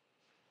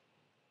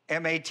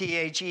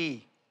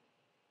 M-A-T-H-E-T-E-S.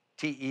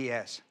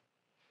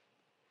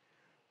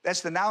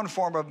 That's the noun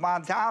form of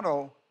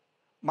manthano.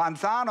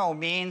 Manthano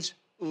means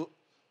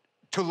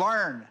to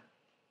learn.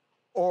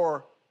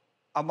 Or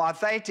a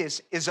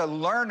mathetes is a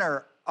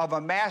learner of a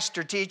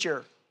master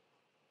teacher.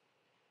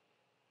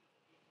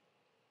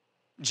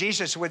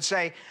 Jesus would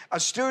say, a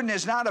student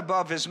is not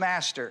above his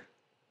master,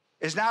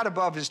 is not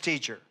above his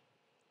teacher.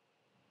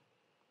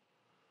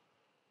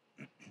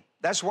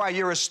 That's why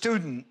you're a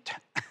student.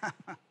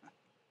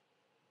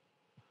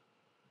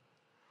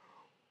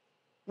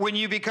 When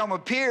you become a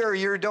peer,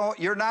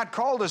 you're not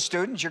called a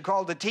student, you're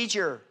called a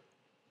teacher.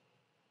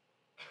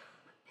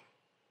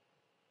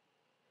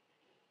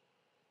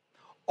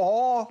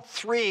 All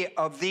 3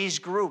 of these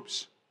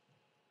groups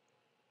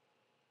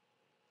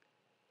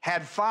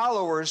had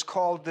followers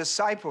called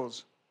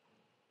disciples.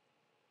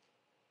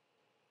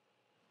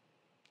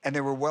 And they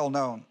were well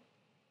known.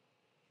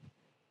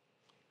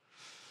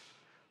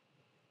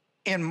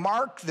 In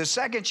Mark, the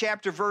 2nd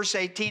chapter, verse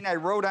 18, I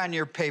wrote on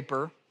your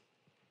paper,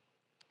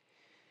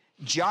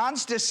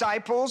 John's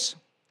disciples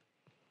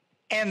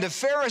and the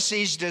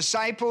Pharisees'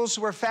 disciples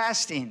were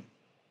fasting.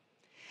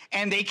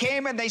 And they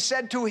came and they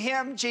said to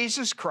him,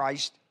 Jesus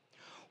Christ,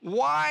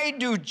 why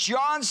do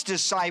John's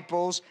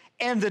disciples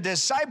and the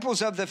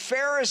disciples of the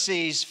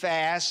Pharisees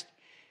fast,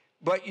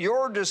 but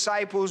your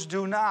disciples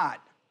do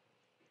not?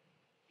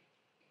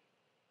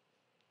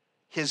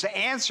 His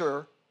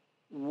answer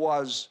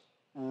was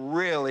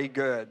really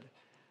good.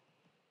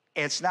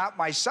 It's not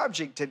my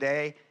subject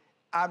today.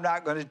 I'm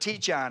not going to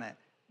teach on it.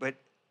 But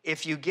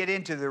if you get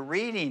into the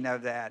reading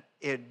of that,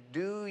 it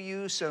do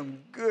you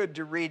some good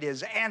to read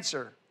his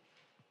answer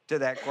to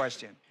that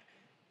question.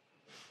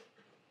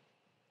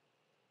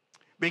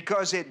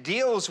 Because it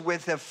deals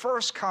with the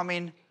first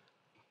coming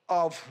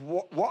of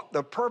what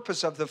the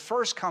purpose of the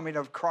first coming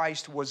of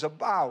Christ was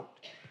about.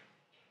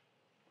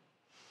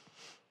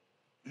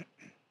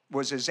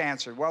 Was his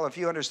answer. Well, if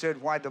you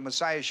understood why the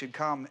Messiah should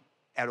come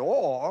at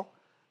all,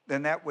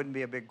 then that wouldn't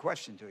be a big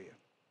question to you.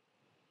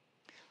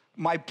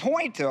 My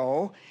point,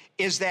 though,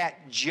 is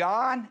that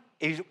John,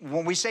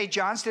 when we say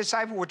John's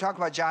disciple, we're talking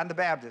about John the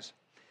Baptist.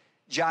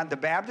 John the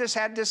Baptist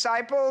had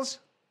disciples.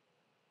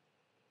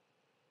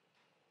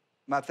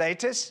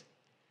 Mathetes.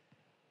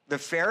 The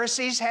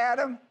Pharisees had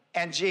them,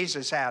 and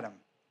Jesus had them.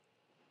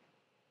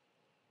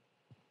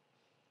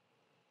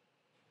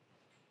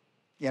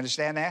 You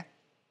understand that?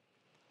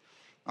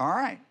 All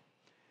right.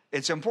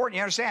 It's important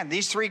you understand.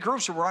 These 3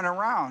 groups are running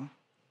around.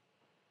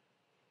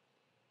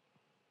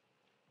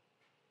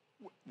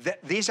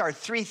 These are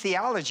 3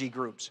 theology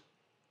groups.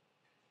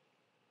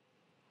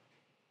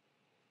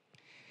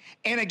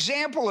 An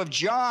example of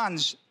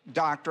John's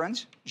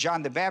doctrines,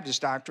 John the Baptist's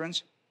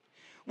doctrines,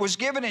 was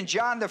given in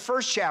John the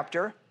 1st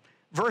chapter,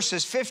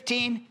 verses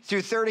 15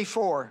 through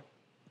 34.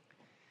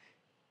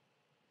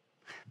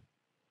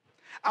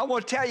 I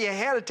will tell you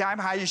ahead of time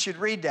how you should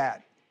read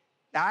that.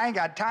 Now, I ain't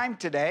got time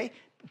today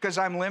because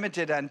I'm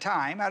limited on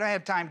time. I don't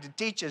have time to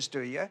teach this to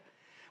you.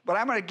 But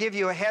I'm going to give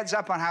you a heads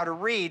up on how to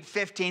read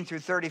 15 through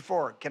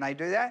 34. Can I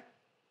do that?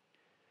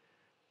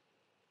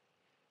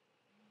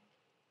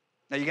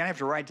 Now, you're going to have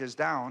to write this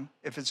down.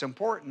 If it's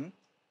important,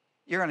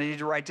 you're going to need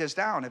to write this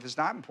down. If it's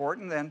not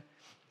important, then,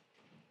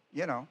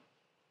 you know.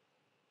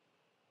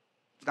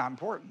 It's not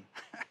important.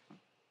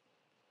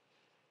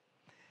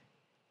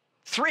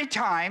 3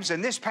 times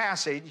in this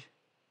passage,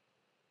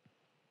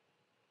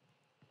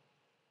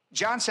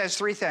 John says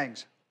 3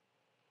 things,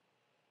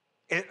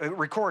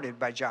 recorded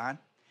by John.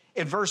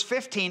 In verse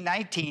 15,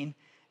 19,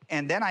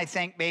 and then I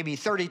think maybe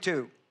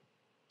 32.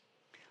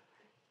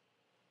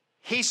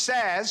 He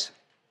says,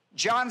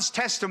 John's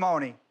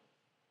testimony.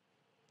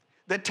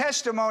 The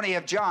testimony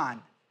of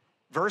John.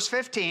 Verse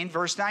 15,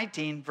 verse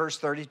 19, verse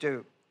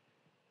 32.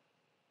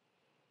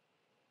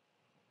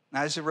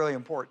 Now, this is really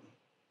important.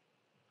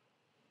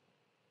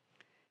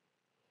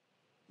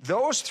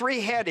 Those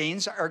 3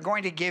 headings are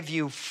going to give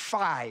you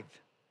 5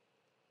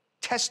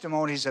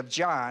 testimonies of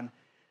John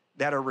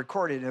that are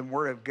recorded in the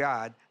Word of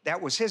God. That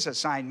was his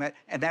assignment,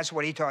 and that's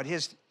what he taught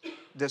his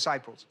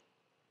disciples.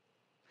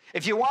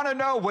 If you want to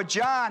know what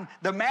John,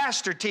 the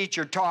master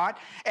teacher, taught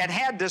and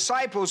had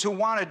disciples who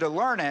wanted to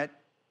learn it,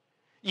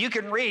 you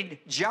can read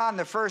John,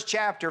 the 1st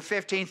chapter,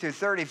 15 through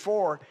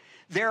 34.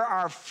 There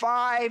are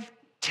 5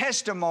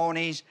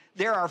 testimonies.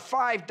 There are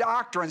 5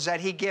 doctrines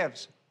that he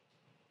gives.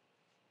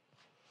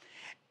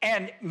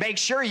 And make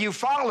sure you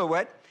follow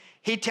it.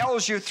 He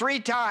tells you 3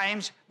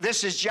 times,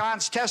 this is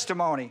John's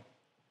testimony.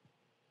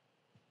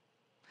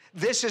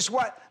 This is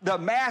what the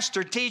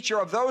master teacher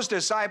of those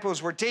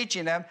disciples were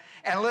teaching them.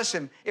 And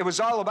listen, it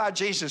was all about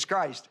Jesus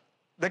Christ.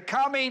 The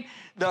coming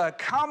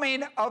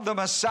of the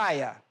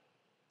Messiah.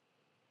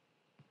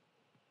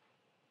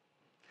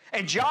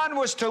 And John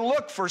was to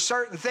look for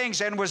certain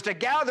things and was to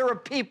gather a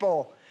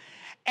people.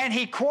 And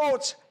he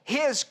quotes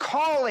his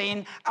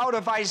calling out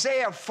of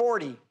Isaiah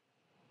 40.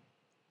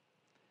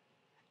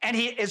 And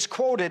he is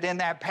quoted in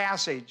that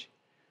passage.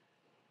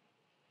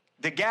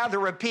 To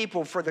gather a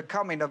people for the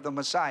coming of the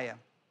Messiah.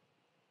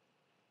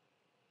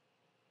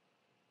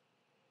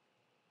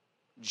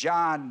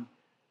 John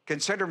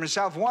considered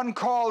himself one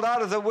called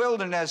out of the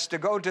wilderness to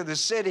go to the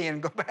city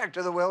and go back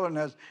to the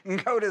wilderness,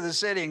 and go to the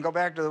city and go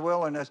back to the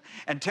wilderness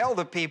and tell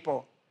the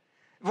people,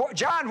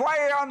 John, why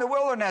are you in the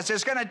wilderness?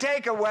 It's going to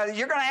take a while.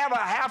 You're going to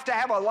have to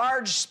have a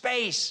large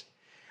space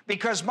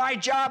because my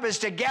job is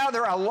to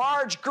gather a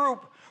large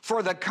group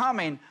for the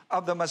coming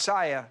of the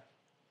Messiah.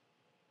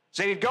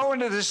 So he'd go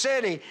into the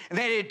city, and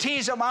then he'd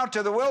tease them out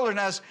to the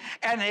wilderness,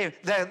 and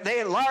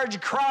the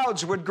large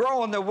crowds would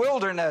grow in the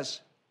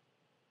wilderness.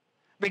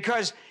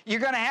 Because you're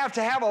going to have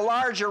a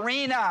large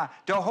arena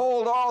to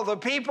hold all the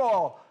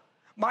people.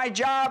 My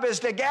job is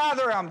to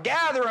gather them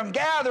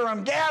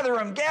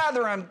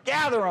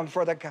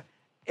for the...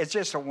 It's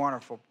just a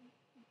wonderful...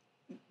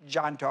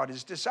 John taught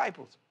his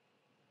disciples.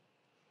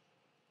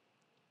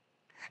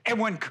 And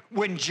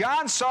when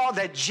John saw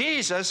that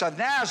Jesus of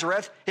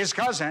Nazareth, his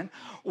cousin,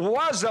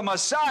 was the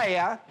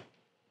Messiah,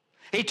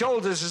 he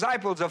told his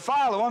disciples to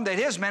follow him, that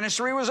his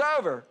ministry was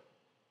over.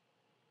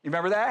 You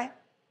remember that?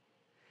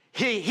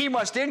 He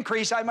must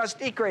increase, I must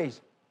decrease.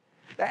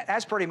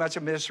 That's pretty much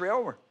a ministry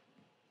over.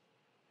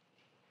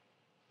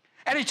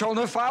 And he told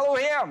them to follow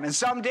him. And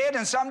some did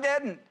and some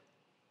didn't.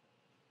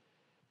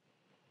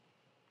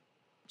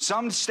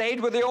 Some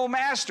stayed with the old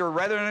master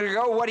rather than to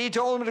go what he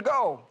told them to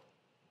go.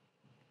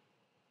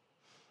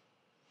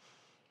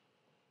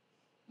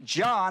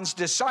 John's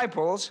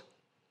disciples,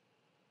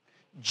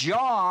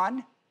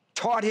 John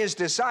taught his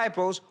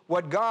disciples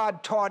what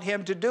God taught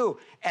him to do.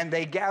 And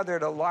they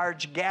gathered a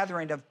large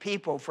gathering of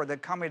people for the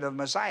coming of the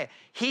Messiah.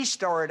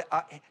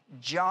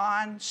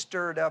 John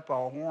stirred up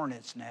a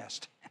hornet's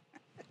nest.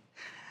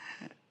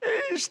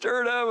 He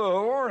stirred up a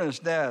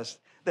hornet's nest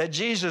that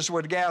Jesus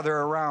would gather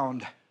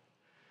around.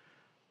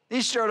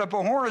 He stirred up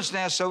a hornet's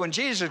nest so when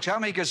Jesus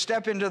came, he could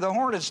step into the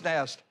hornet's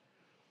nest.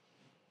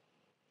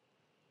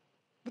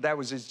 But that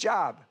was his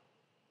job.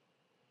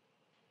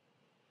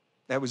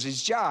 That was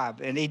his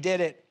job, and he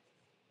did it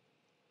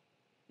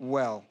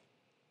well.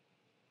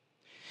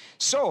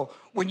 So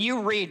when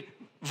you read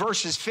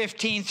verses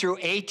 15 through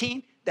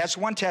 18, that's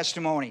one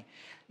testimony.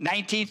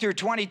 19 through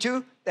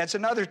 22, that's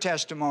another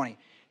testimony.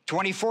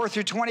 24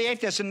 through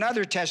 28, that's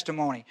another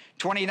testimony.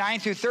 29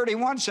 through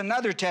 31 is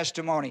another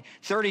testimony.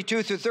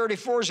 32 through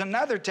 34 is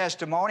another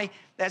testimony.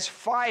 That's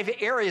 5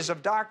 areas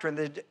of doctrine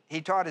that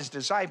he taught his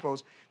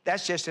disciples.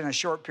 That's just in a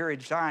short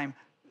period of time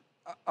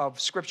of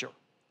Scripture.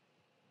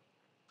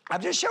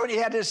 I'm just showing you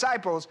he had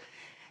disciples,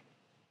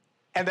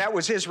 and that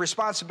was his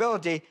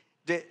responsibility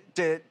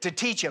to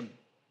teach them.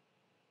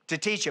 To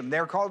teach them.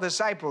 They're called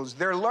disciples.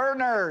 They're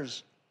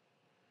learners,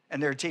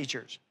 and they're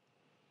teachers.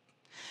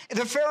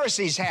 The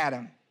Pharisees had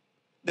him.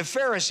 The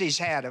Pharisees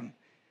had him.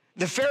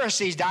 The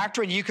Pharisees'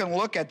 doctrine, you can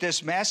look at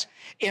this mess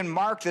in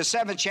Mark, the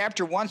 7th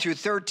chapter, 1 through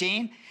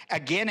 13.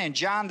 Again, in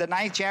John, the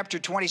 9th chapter,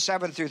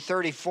 27 through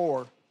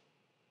 34.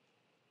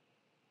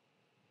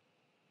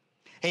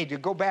 Hey, to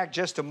go back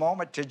just a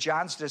moment to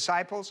John's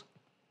disciples.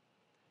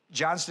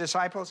 John's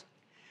disciples.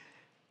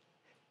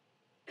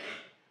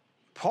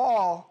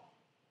 Paul,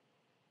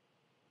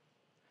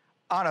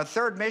 on a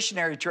 3rd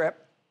missionary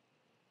trip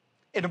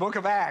in the book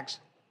of Acts,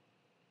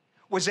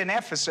 was in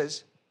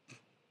Ephesus.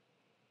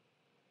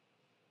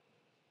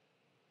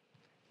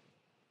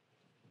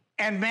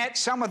 And met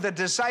some of the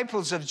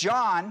disciples of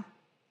John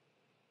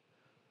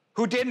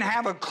who didn't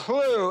have a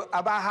clue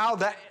about how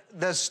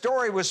the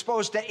story was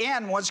supposed to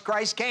end once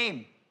Christ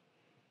came.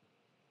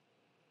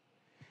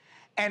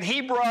 And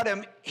he brought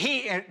him,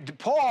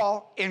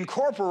 Paul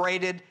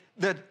incorporated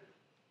the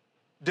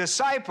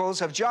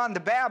disciples of John the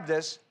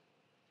Baptist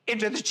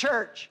into the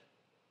church.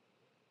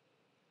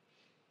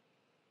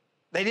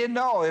 They didn't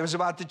know it was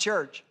about the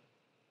church.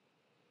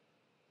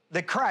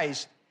 That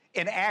Christ,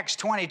 in Acts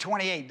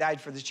 20:28, died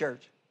for the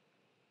church.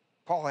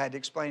 Paul had to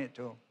explain it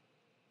to them.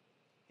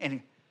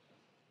 And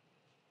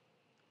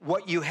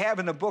what you have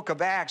in the book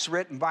of Acts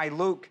written by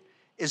Luke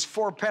is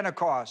for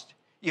Pentecost.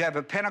 You have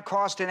a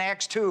Pentecost in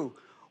Acts 2.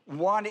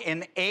 1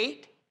 in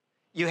 8,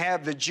 you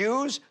have the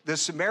Jews, the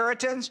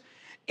Samaritans.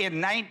 In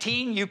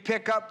 19, you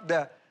pick up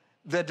the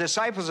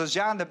disciples of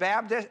John the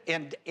Baptist.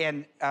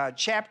 In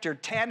chapter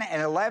 10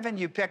 and 11,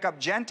 you pick up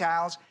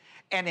Gentiles.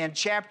 And in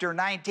chapter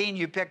 19,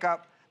 you pick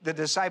up the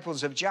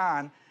disciples of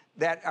John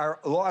that are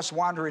lost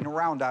wandering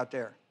around out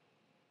there.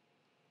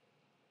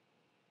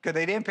 Because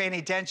they didn't pay any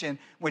attention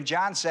when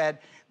John said,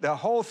 the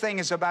whole thing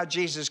is about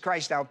Jesus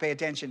Christ, I'll pay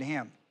attention to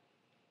him.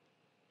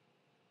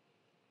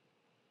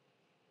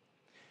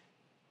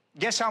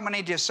 Guess how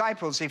many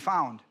disciples he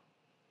found?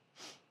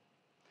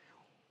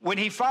 When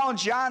he found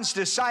John's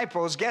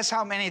disciples, guess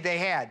how many they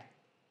had?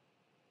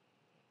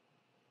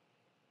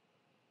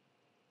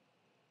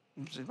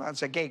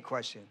 That's a gate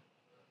question.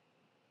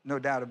 No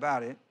doubt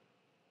about it.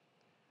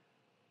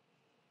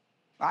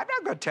 I'm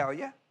not going to tell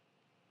you.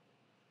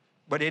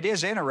 But it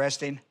is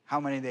interesting how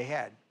many they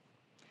had.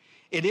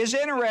 It is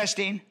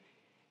interesting.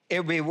 It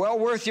would be well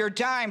worth your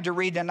time to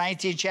read the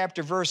 19th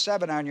chapter, verse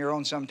 7 on your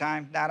own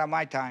sometime. Not on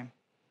my time.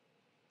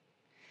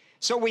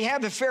 So we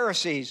have the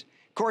Pharisees.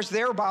 Of course,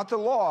 they're about the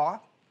law.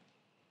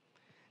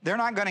 They're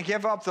not going to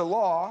give up the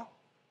law.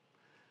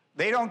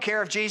 They don't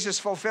care if Jesus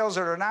fulfills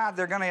it or not.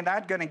 They're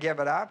not going to give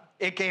it up.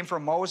 It came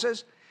from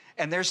Moses,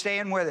 and they're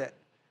staying with it.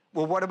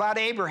 Well, what about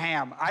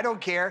Abraham? I don't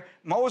care.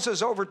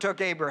 Moses overtook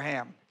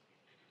Abraham.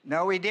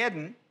 No, he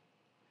didn't.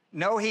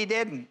 No, he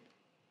didn't.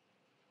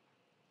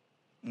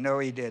 No,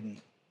 he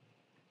didn't.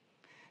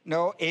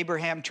 No,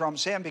 Abraham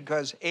trumps him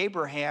because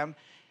Abraham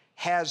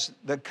has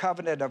the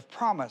covenant of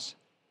promise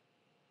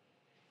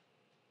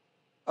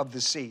of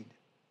the seed.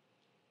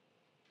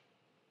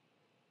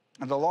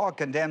 And the law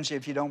condemns you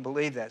if you don't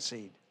believe that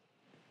seed.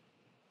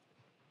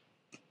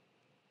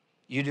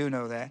 You do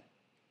know that.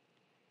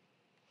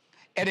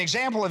 An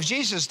example of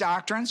Jesus'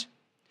 doctrines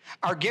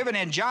are given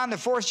in John, the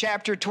 4th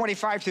chapter,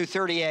 25 through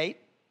 38.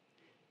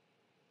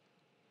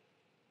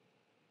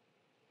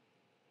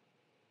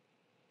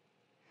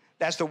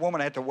 That's the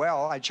woman at the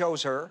well. I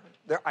chose her.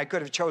 I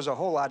could have chose a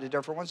whole lot of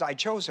different ones. I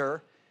chose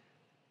her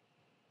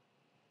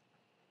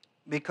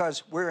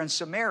because we're in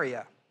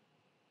Samaria.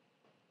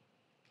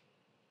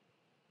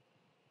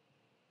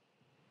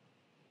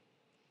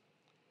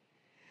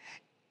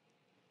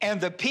 And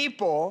the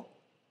people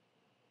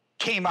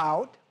came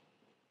out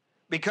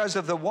because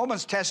of the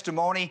woman's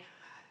testimony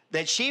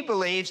that she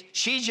believes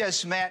she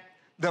just met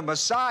the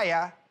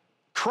Messiah,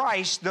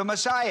 Christ the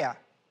Messiah.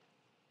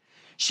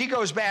 She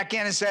goes back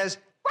in and says,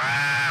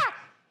 I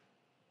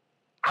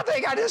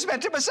think I just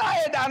met the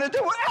Messiah down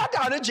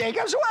at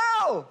Jacob's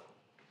well.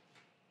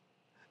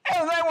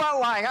 And they went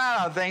like,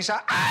 I don't think so.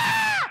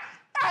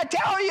 I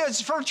tell you,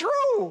 it's for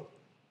true.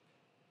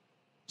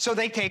 So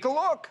they take a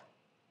look.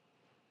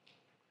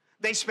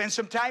 They spend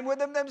some time with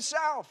him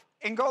themselves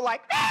and go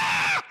like,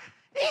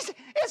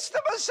 it's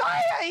the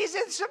Messiah. He's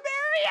in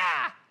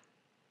Samaria.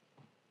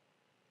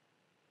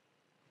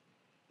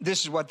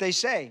 This is what they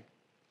say.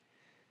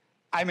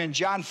 I'm in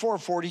John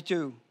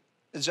 4:42.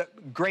 It's a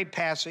great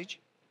passage.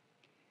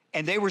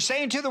 And they were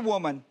saying to the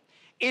woman,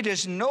 it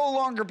is no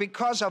longer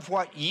because of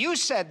what you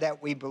said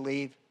that we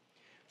believe,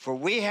 for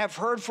we have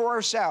heard for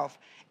ourselves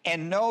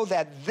and know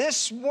that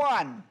this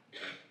one,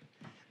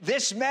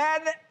 this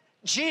man,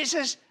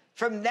 Jesus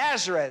from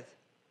Nazareth,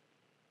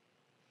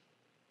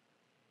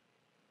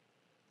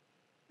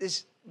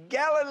 this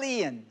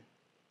Galilean,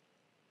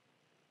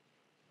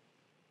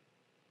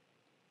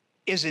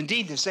 is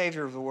indeed the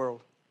Savior of the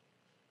world.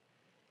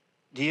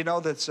 Do you know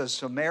that the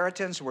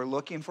Samaritans were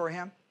looking for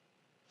him?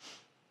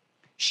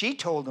 She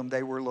told them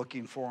they were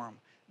looking for him.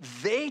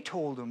 They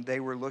told them they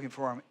were looking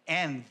for him,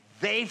 and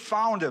they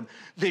found him.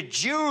 The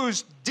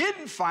Jews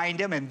didn't find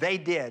him, and they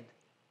did.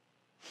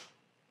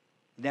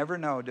 Never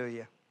know, do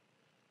you?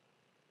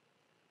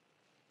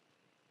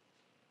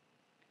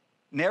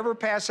 Never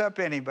pass up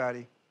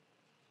anybody.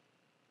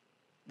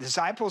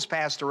 Disciples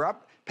passed her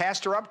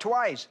up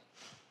twice.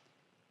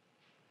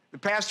 They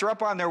passed her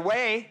up on their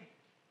way.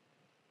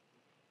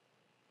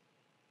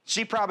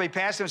 She probably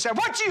passed him and said,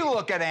 what you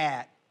looking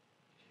at?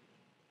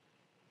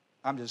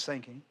 I'm just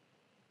thinking.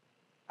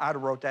 I'd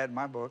have wrote that in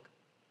my book.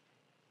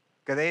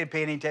 Because they didn't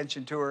pay any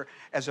attention to her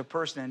as a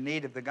person in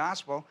need of the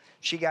gospel.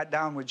 She got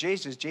down with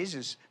Jesus.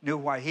 Jesus knew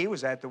why he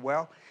was at the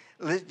well.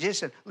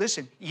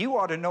 Listen, you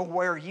ought to know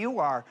where you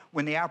are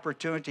when the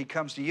opportunity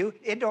comes to you.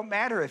 It don't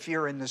matter if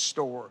you're in the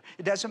store.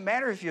 It doesn't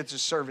matter if you're at the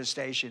service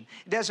station.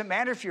 It doesn't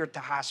matter if you're at the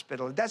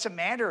hospital. It doesn't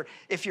matter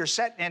if you're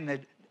sitting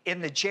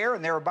in the chair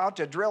and they're about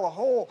to drill a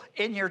hole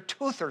in your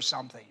tooth or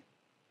something.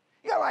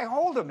 You got to like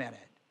hold a minute.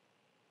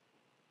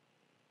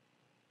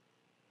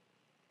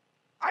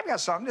 I've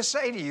got something to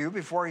say to you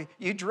before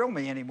you drill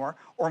me anymore.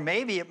 Or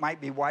maybe it might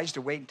be wise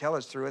to wait until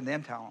it's through and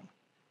then tell them.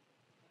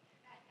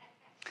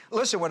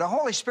 Listen, when the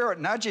Holy Spirit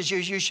nudges you,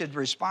 you should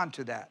respond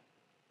to that.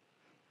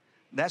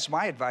 That's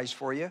my advice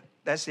for you.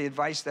 That's the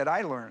advice that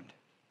I learned.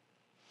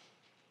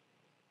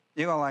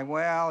 You go like,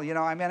 well, you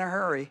know, I'm in a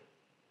hurry.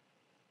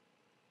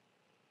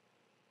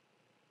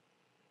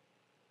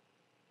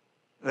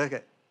 Look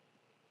at.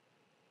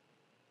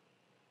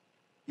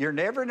 You're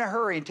never in a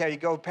hurry until you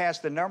go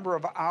past the number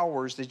of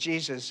hours that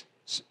Jesus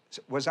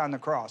was on the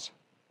cross.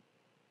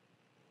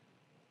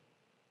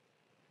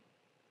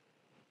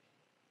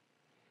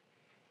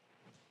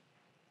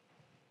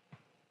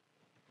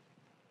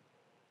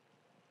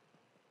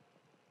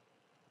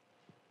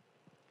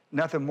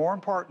 Nothing more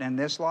important in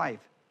this life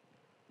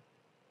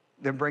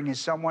than bringing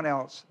someone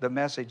else the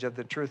message of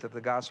the truth of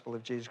the gospel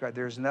of Jesus Christ.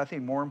 There's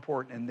nothing more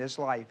important in this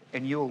life,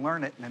 and you'll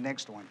learn it in the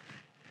next one.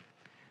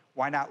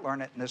 Why not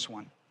learn it in this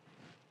one?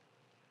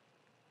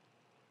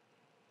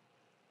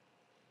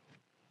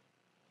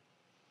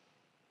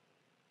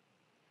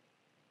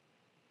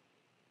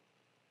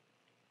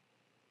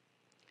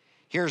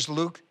 Here's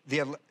Luke,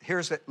 the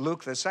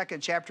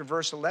 2nd chapter,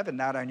 verse 11,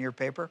 not on your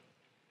paper.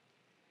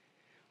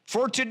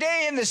 For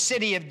today in the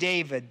city of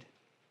David,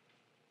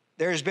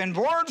 there has been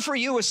born for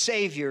you a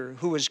Savior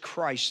who is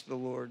Christ the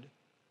Lord.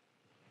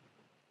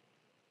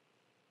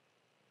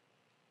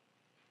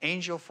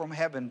 Angel from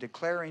heaven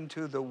declaring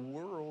to the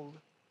world,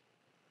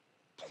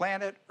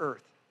 planet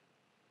Earth,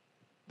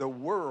 the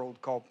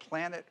world called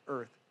planet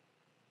Earth,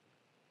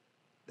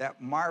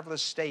 that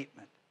marvelous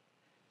statement,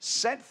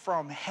 sent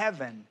from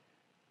heaven,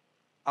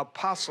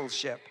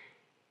 apostleship,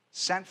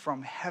 sent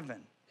from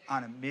heaven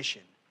on a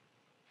mission.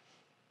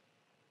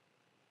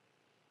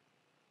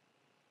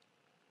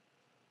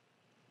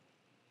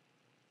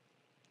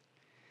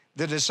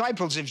 The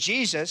disciples of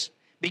Jesus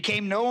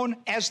became known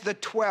as the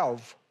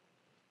 12.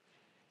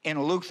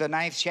 In Luke, the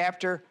 9th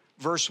chapter,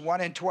 verse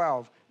 1 and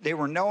 12, they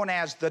were known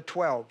as the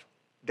 12.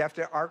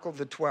 Definite article,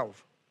 the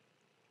 12.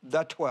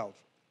 The 12.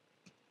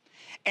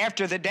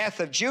 After the death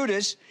of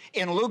Judas,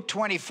 in Luke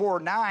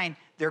 24:9,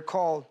 they're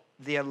called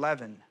the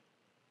 11.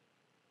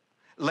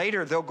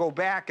 Later, they'll go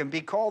back and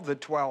be called the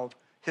 12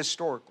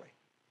 historically.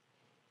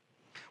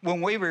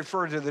 When we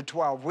refer to the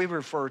 12, we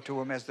refer to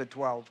them as the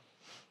 12.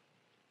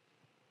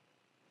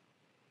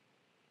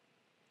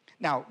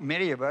 Now,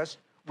 many of us,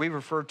 we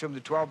refer to them the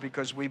 12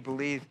 because we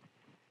believe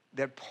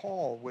that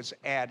Paul was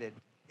added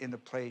in the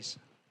place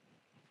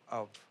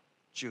of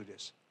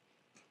Judas.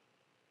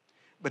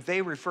 But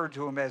they referred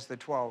to him as the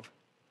 12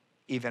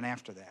 even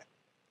after that.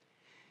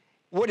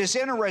 What is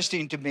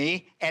interesting to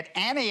me, at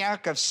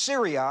Antioch of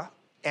Syria,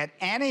 the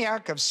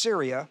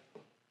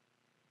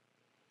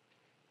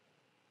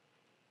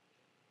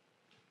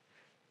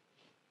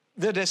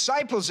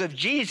disciples of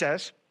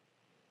Jesus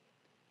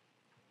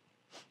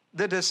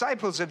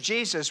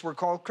were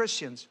called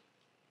Christians.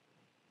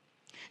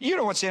 You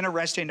know what's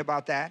interesting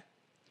about that?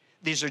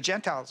 These are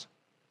Gentiles.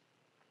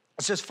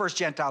 It's this first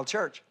Gentile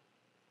church.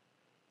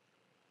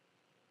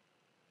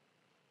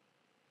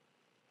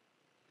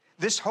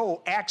 This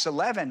whole Acts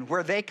 11,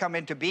 where they come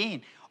into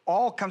being,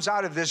 all comes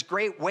out of this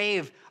great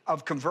wave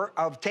of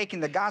taking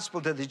the gospel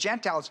to the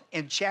Gentiles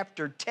in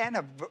chapter 10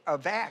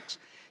 of Acts.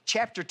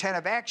 Chapter 10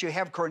 of Acts, you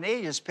have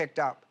Cornelius picked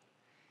up.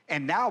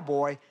 And now,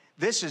 boy,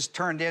 this has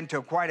turned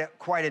into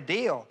quite a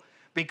deal,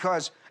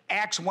 because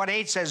Acts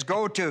 1:8 says,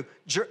 go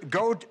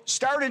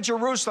start in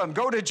Jerusalem,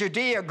 go to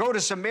Judea, go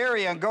to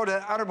Samaria, and go to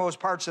the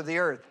uttermost parts of the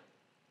earth.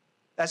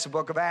 That's the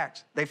book of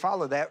Acts. They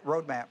follow that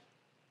roadmap.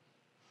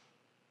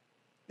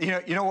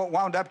 You know what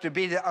wound up to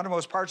be the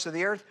uttermost parts of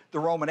the earth? The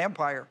Roman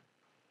Empire.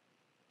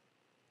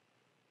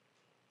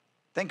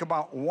 Think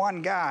about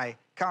one guy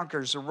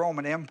conquers the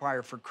Roman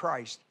Empire for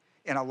Christ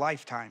in a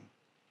lifetime,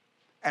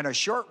 and a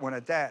short one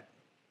at that.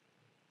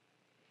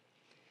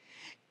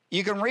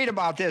 You can read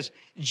about this.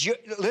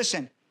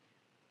 Listen,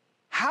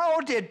 how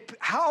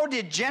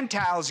did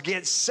Gentiles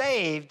get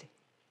saved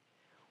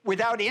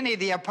without any of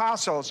the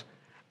apostles,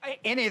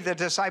 any of the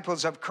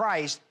disciples of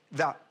Christ,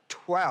 the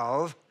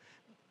 12,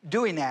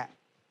 doing that?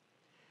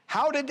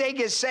 How did they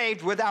get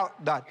saved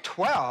without the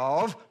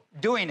 12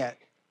 doing it?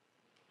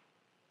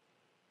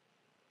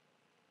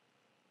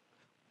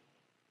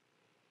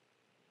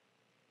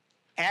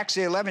 Acts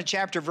the 11th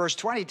chapter verse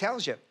 20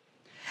 tells you.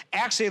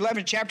 Acts the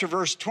 11th chapter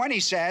verse 20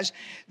 says,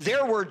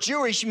 there were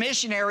Jewish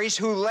missionaries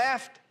who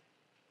left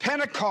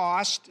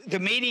Pentecost, the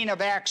meeting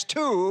of Acts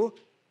 2,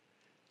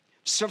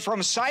 so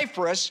from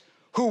Cyprus,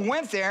 who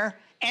went there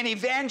and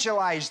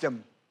evangelized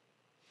them.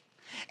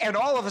 And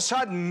all of a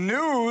sudden,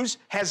 news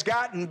has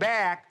gotten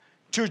back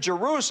to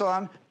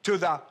Jerusalem, to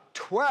the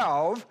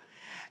 12,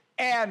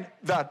 and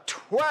the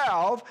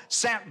 12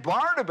 sent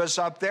Barnabas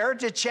up there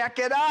to check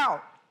it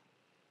out.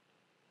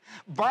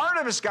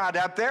 Barnabas got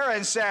up there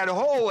and said,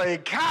 holy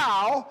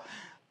cow,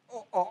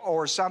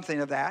 or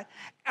something of that.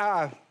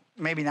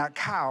 Maybe not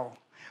cow,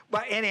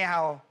 but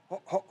anyhow,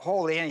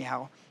 holy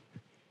anyhow.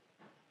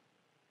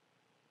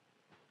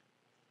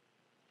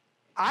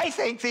 I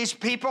think these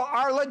people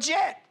are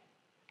legit.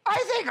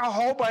 I think a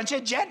whole bunch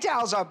of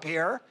Gentiles up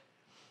here.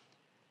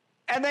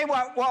 And they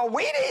went, well,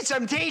 we need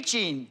some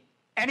teaching.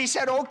 And he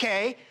said,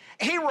 okay.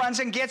 He runs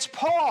and gets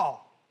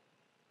Paul.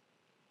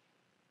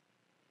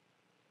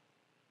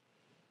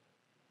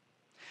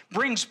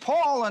 Brings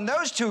Paul and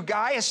those two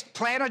guys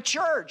plant a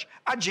church,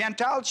 a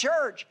Gentile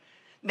church.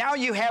 Now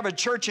you have a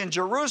church in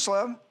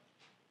Jerusalem,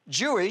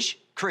 Jewish,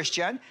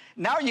 Christian.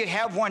 Now you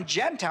have one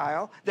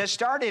Gentile that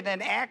started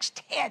in Acts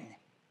 10.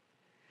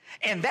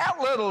 And that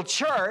little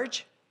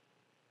church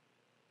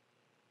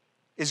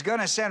is going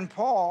to send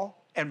Paul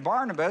and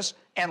Barnabas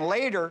and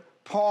later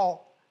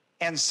Paul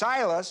and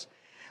Silas.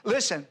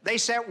 Listen, they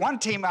sent one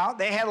team out.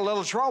 They had a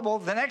little trouble.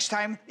 The next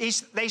time,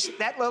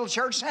 that little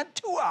church sent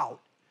two out.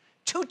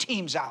 Two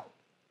teams out.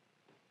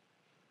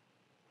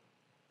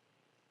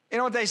 You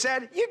know what they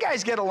said? You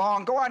guys get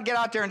along. Go on, get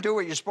out there and do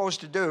what you're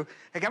supposed to do.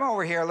 Hey, come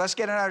over here. Let's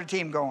get another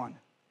team going.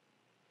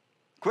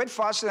 Quit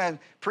fussing and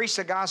preach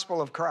the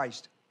gospel of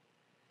Christ.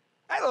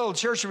 That little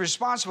church is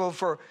responsible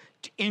for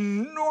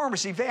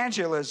enormous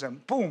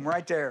evangelism. Boom,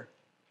 right there.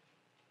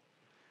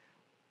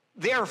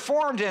 They are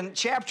formed in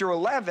chapter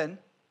 11.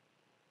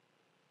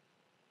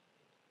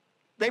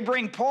 They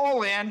bring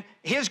Paul in,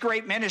 his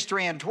great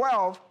ministry in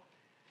 12.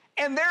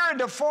 And they're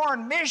into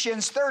foreign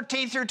missions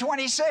 13 through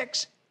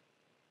 26.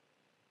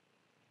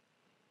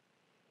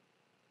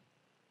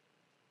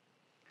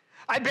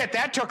 I bet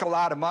that took a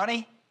lot of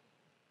money.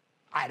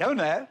 I don't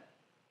know.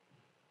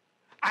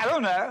 I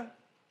don't know.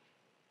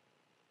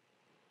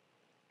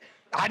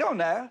 I don't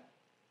know.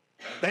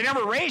 They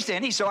never raised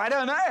any, so I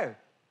don't know.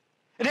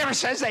 It never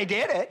says they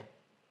did it.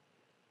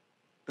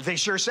 But they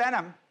sure sent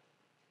them.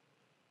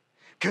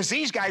 Because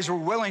these guys were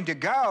willing to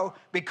go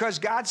because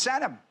God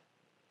sent them.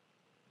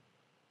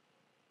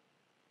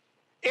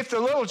 If the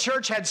little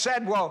church had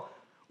said, well,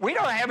 we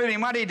don't have any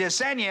money to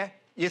send you,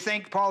 you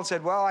think Paul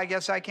said, well, I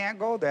guess I can't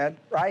go then,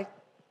 right?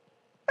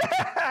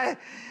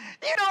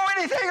 You know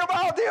anything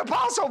about the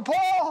Apostle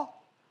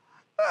Paul?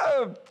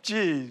 Oh,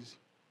 geez.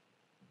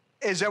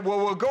 Is that, well,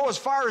 we'll go as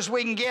far as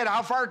we can get.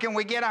 How far can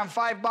we get on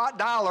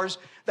 $5?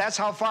 That's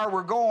how far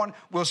we're going.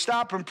 We'll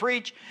stop and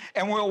preach,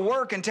 and we'll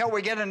work until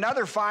we get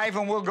another 5,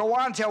 and we'll go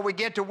on until we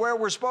get to where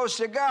we're supposed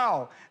to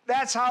go.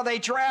 That's how they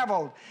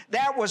traveled.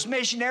 That was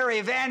missionary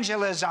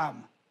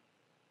evangelism.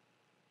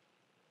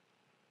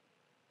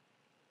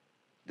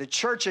 The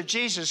Church of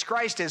Jesus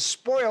Christ has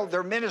spoiled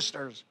their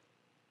ministers.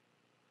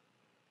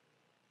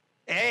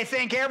 They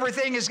think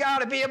everything has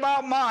got to be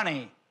about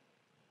money.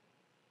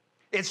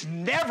 It's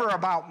never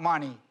about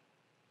money.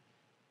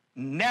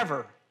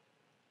 Never.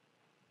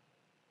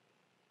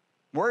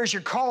 Where does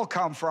your call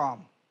come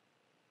from?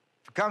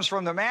 If it comes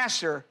from the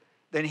master,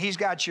 then he's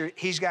got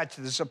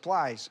the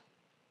supplies.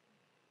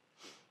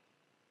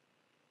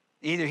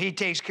 Either he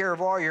takes care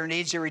of all your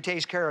needs or he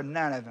takes care of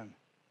none of them.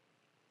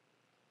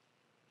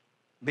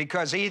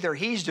 Because either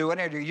he's doing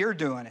it or you're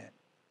doing it.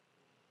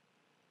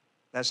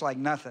 That's like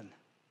nothing.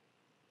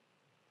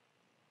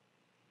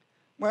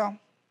 Well,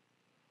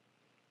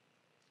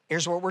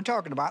 here's what we're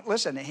talking about.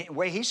 Listen, the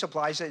way he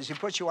supplies it is he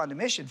puts you on the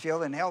mission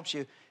field and helps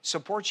you,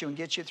 supports you, and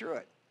gets you through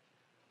it.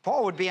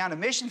 Paul would be on a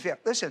mission field.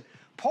 Listen,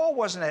 Paul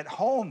wasn't at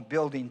home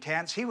building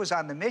tents. He was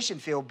on the mission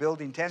field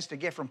building tents to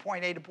get from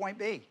point A to point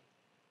B.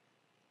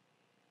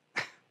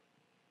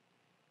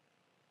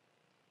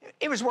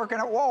 He was working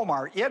at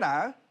Walmart, you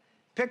know.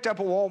 Picked up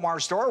a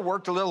Walmart store,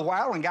 worked a little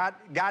while, and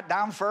got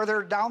down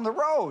further down the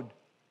road.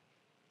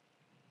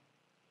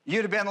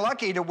 You'd have been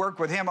lucky to work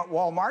with him at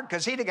Walmart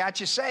because he'd have got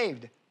you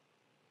saved.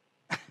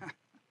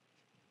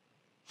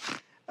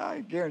 I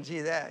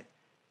guarantee that.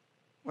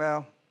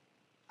 Well,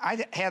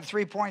 I had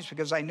 3 points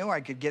because I knew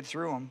I could get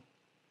through them.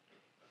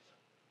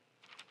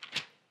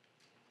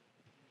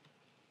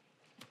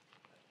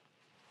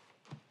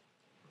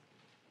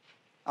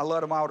 I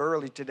let them out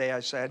early today, I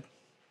said.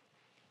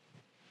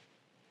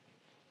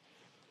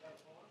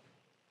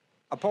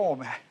 A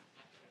poem.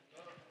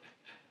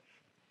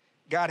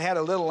 God had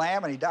a little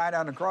lamb and he died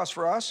on the cross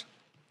for us.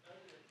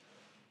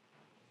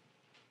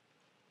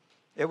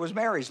 It was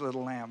Mary's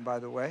little lamb, by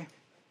the way.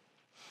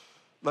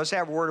 Let's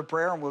have a word of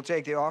prayer and we'll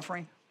take the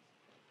offering.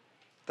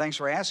 Thanks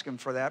for asking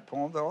for that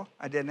poem, though.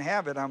 I didn't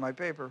have it on my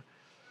paper.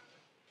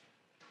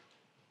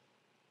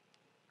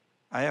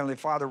 Our Heavenly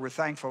Father, we're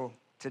thankful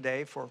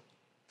today for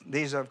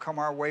these that have come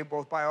our way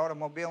both by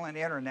automobile and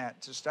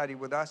internet to study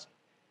with us.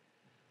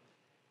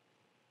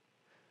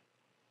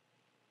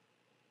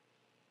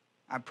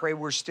 I pray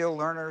we're still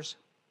learners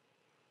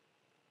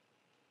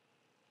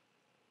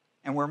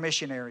and we're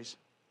missionaries.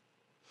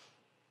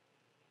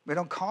 We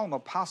don't call them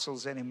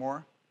apostles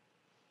anymore.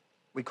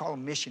 We call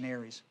them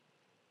missionaries.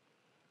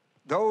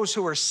 Those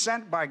who are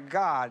sent by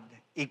God,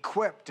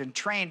 equipped and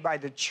trained by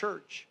the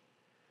church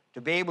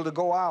to be able to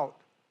go out,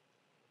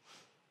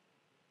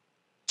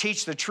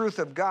 teach the truth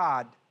of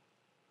God,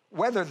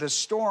 weather the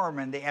storm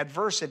and the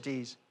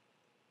adversities,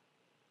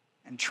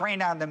 and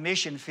train on the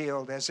mission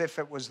field as if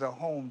it was the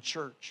home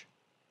church.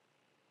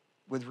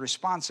 with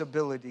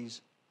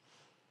responsibilities.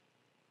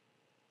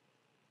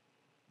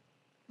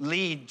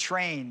 Lead,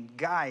 train,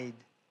 guide.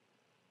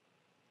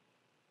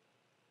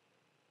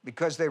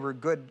 Because they were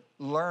good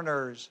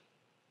learners,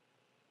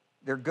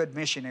 they're good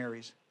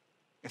missionaries.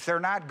 If they're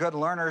not good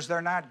learners, they're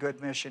not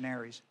good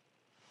missionaries.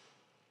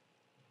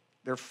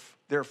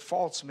 They're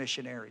false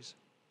missionaries.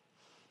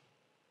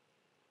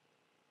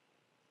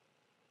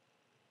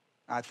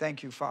 I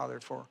thank you, Father,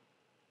 for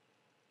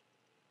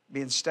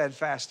being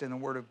steadfast in the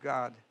Word of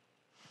God.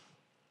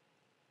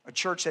 A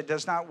church that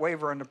does not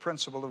waver on the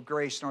principle of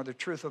grace, nor the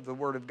truth of the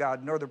Word of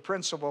God, nor the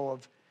principle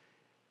of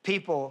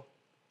people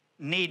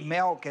need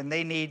milk and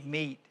they need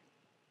meat.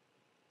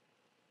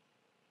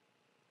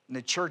 And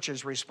the church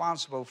is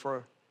responsible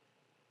for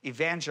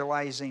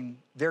evangelizing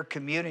their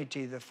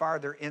community to the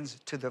farther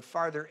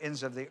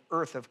ends of the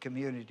earth of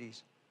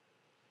communities.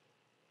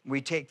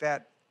 We take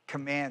that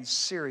command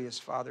serious,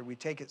 Father. We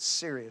take it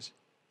serious.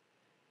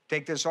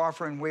 Take this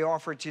offering we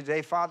offer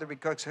today, Father,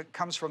 because it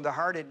comes from the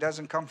heart. It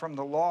doesn't come from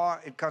the law.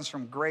 It comes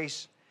from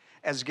grace.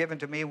 As given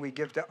to me, we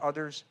give to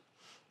others.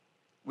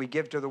 We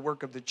give to the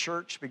work of the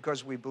church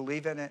because we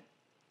believe in it.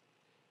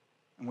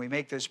 And we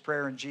make this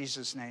prayer in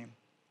Jesus' name.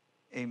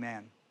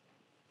 Amen.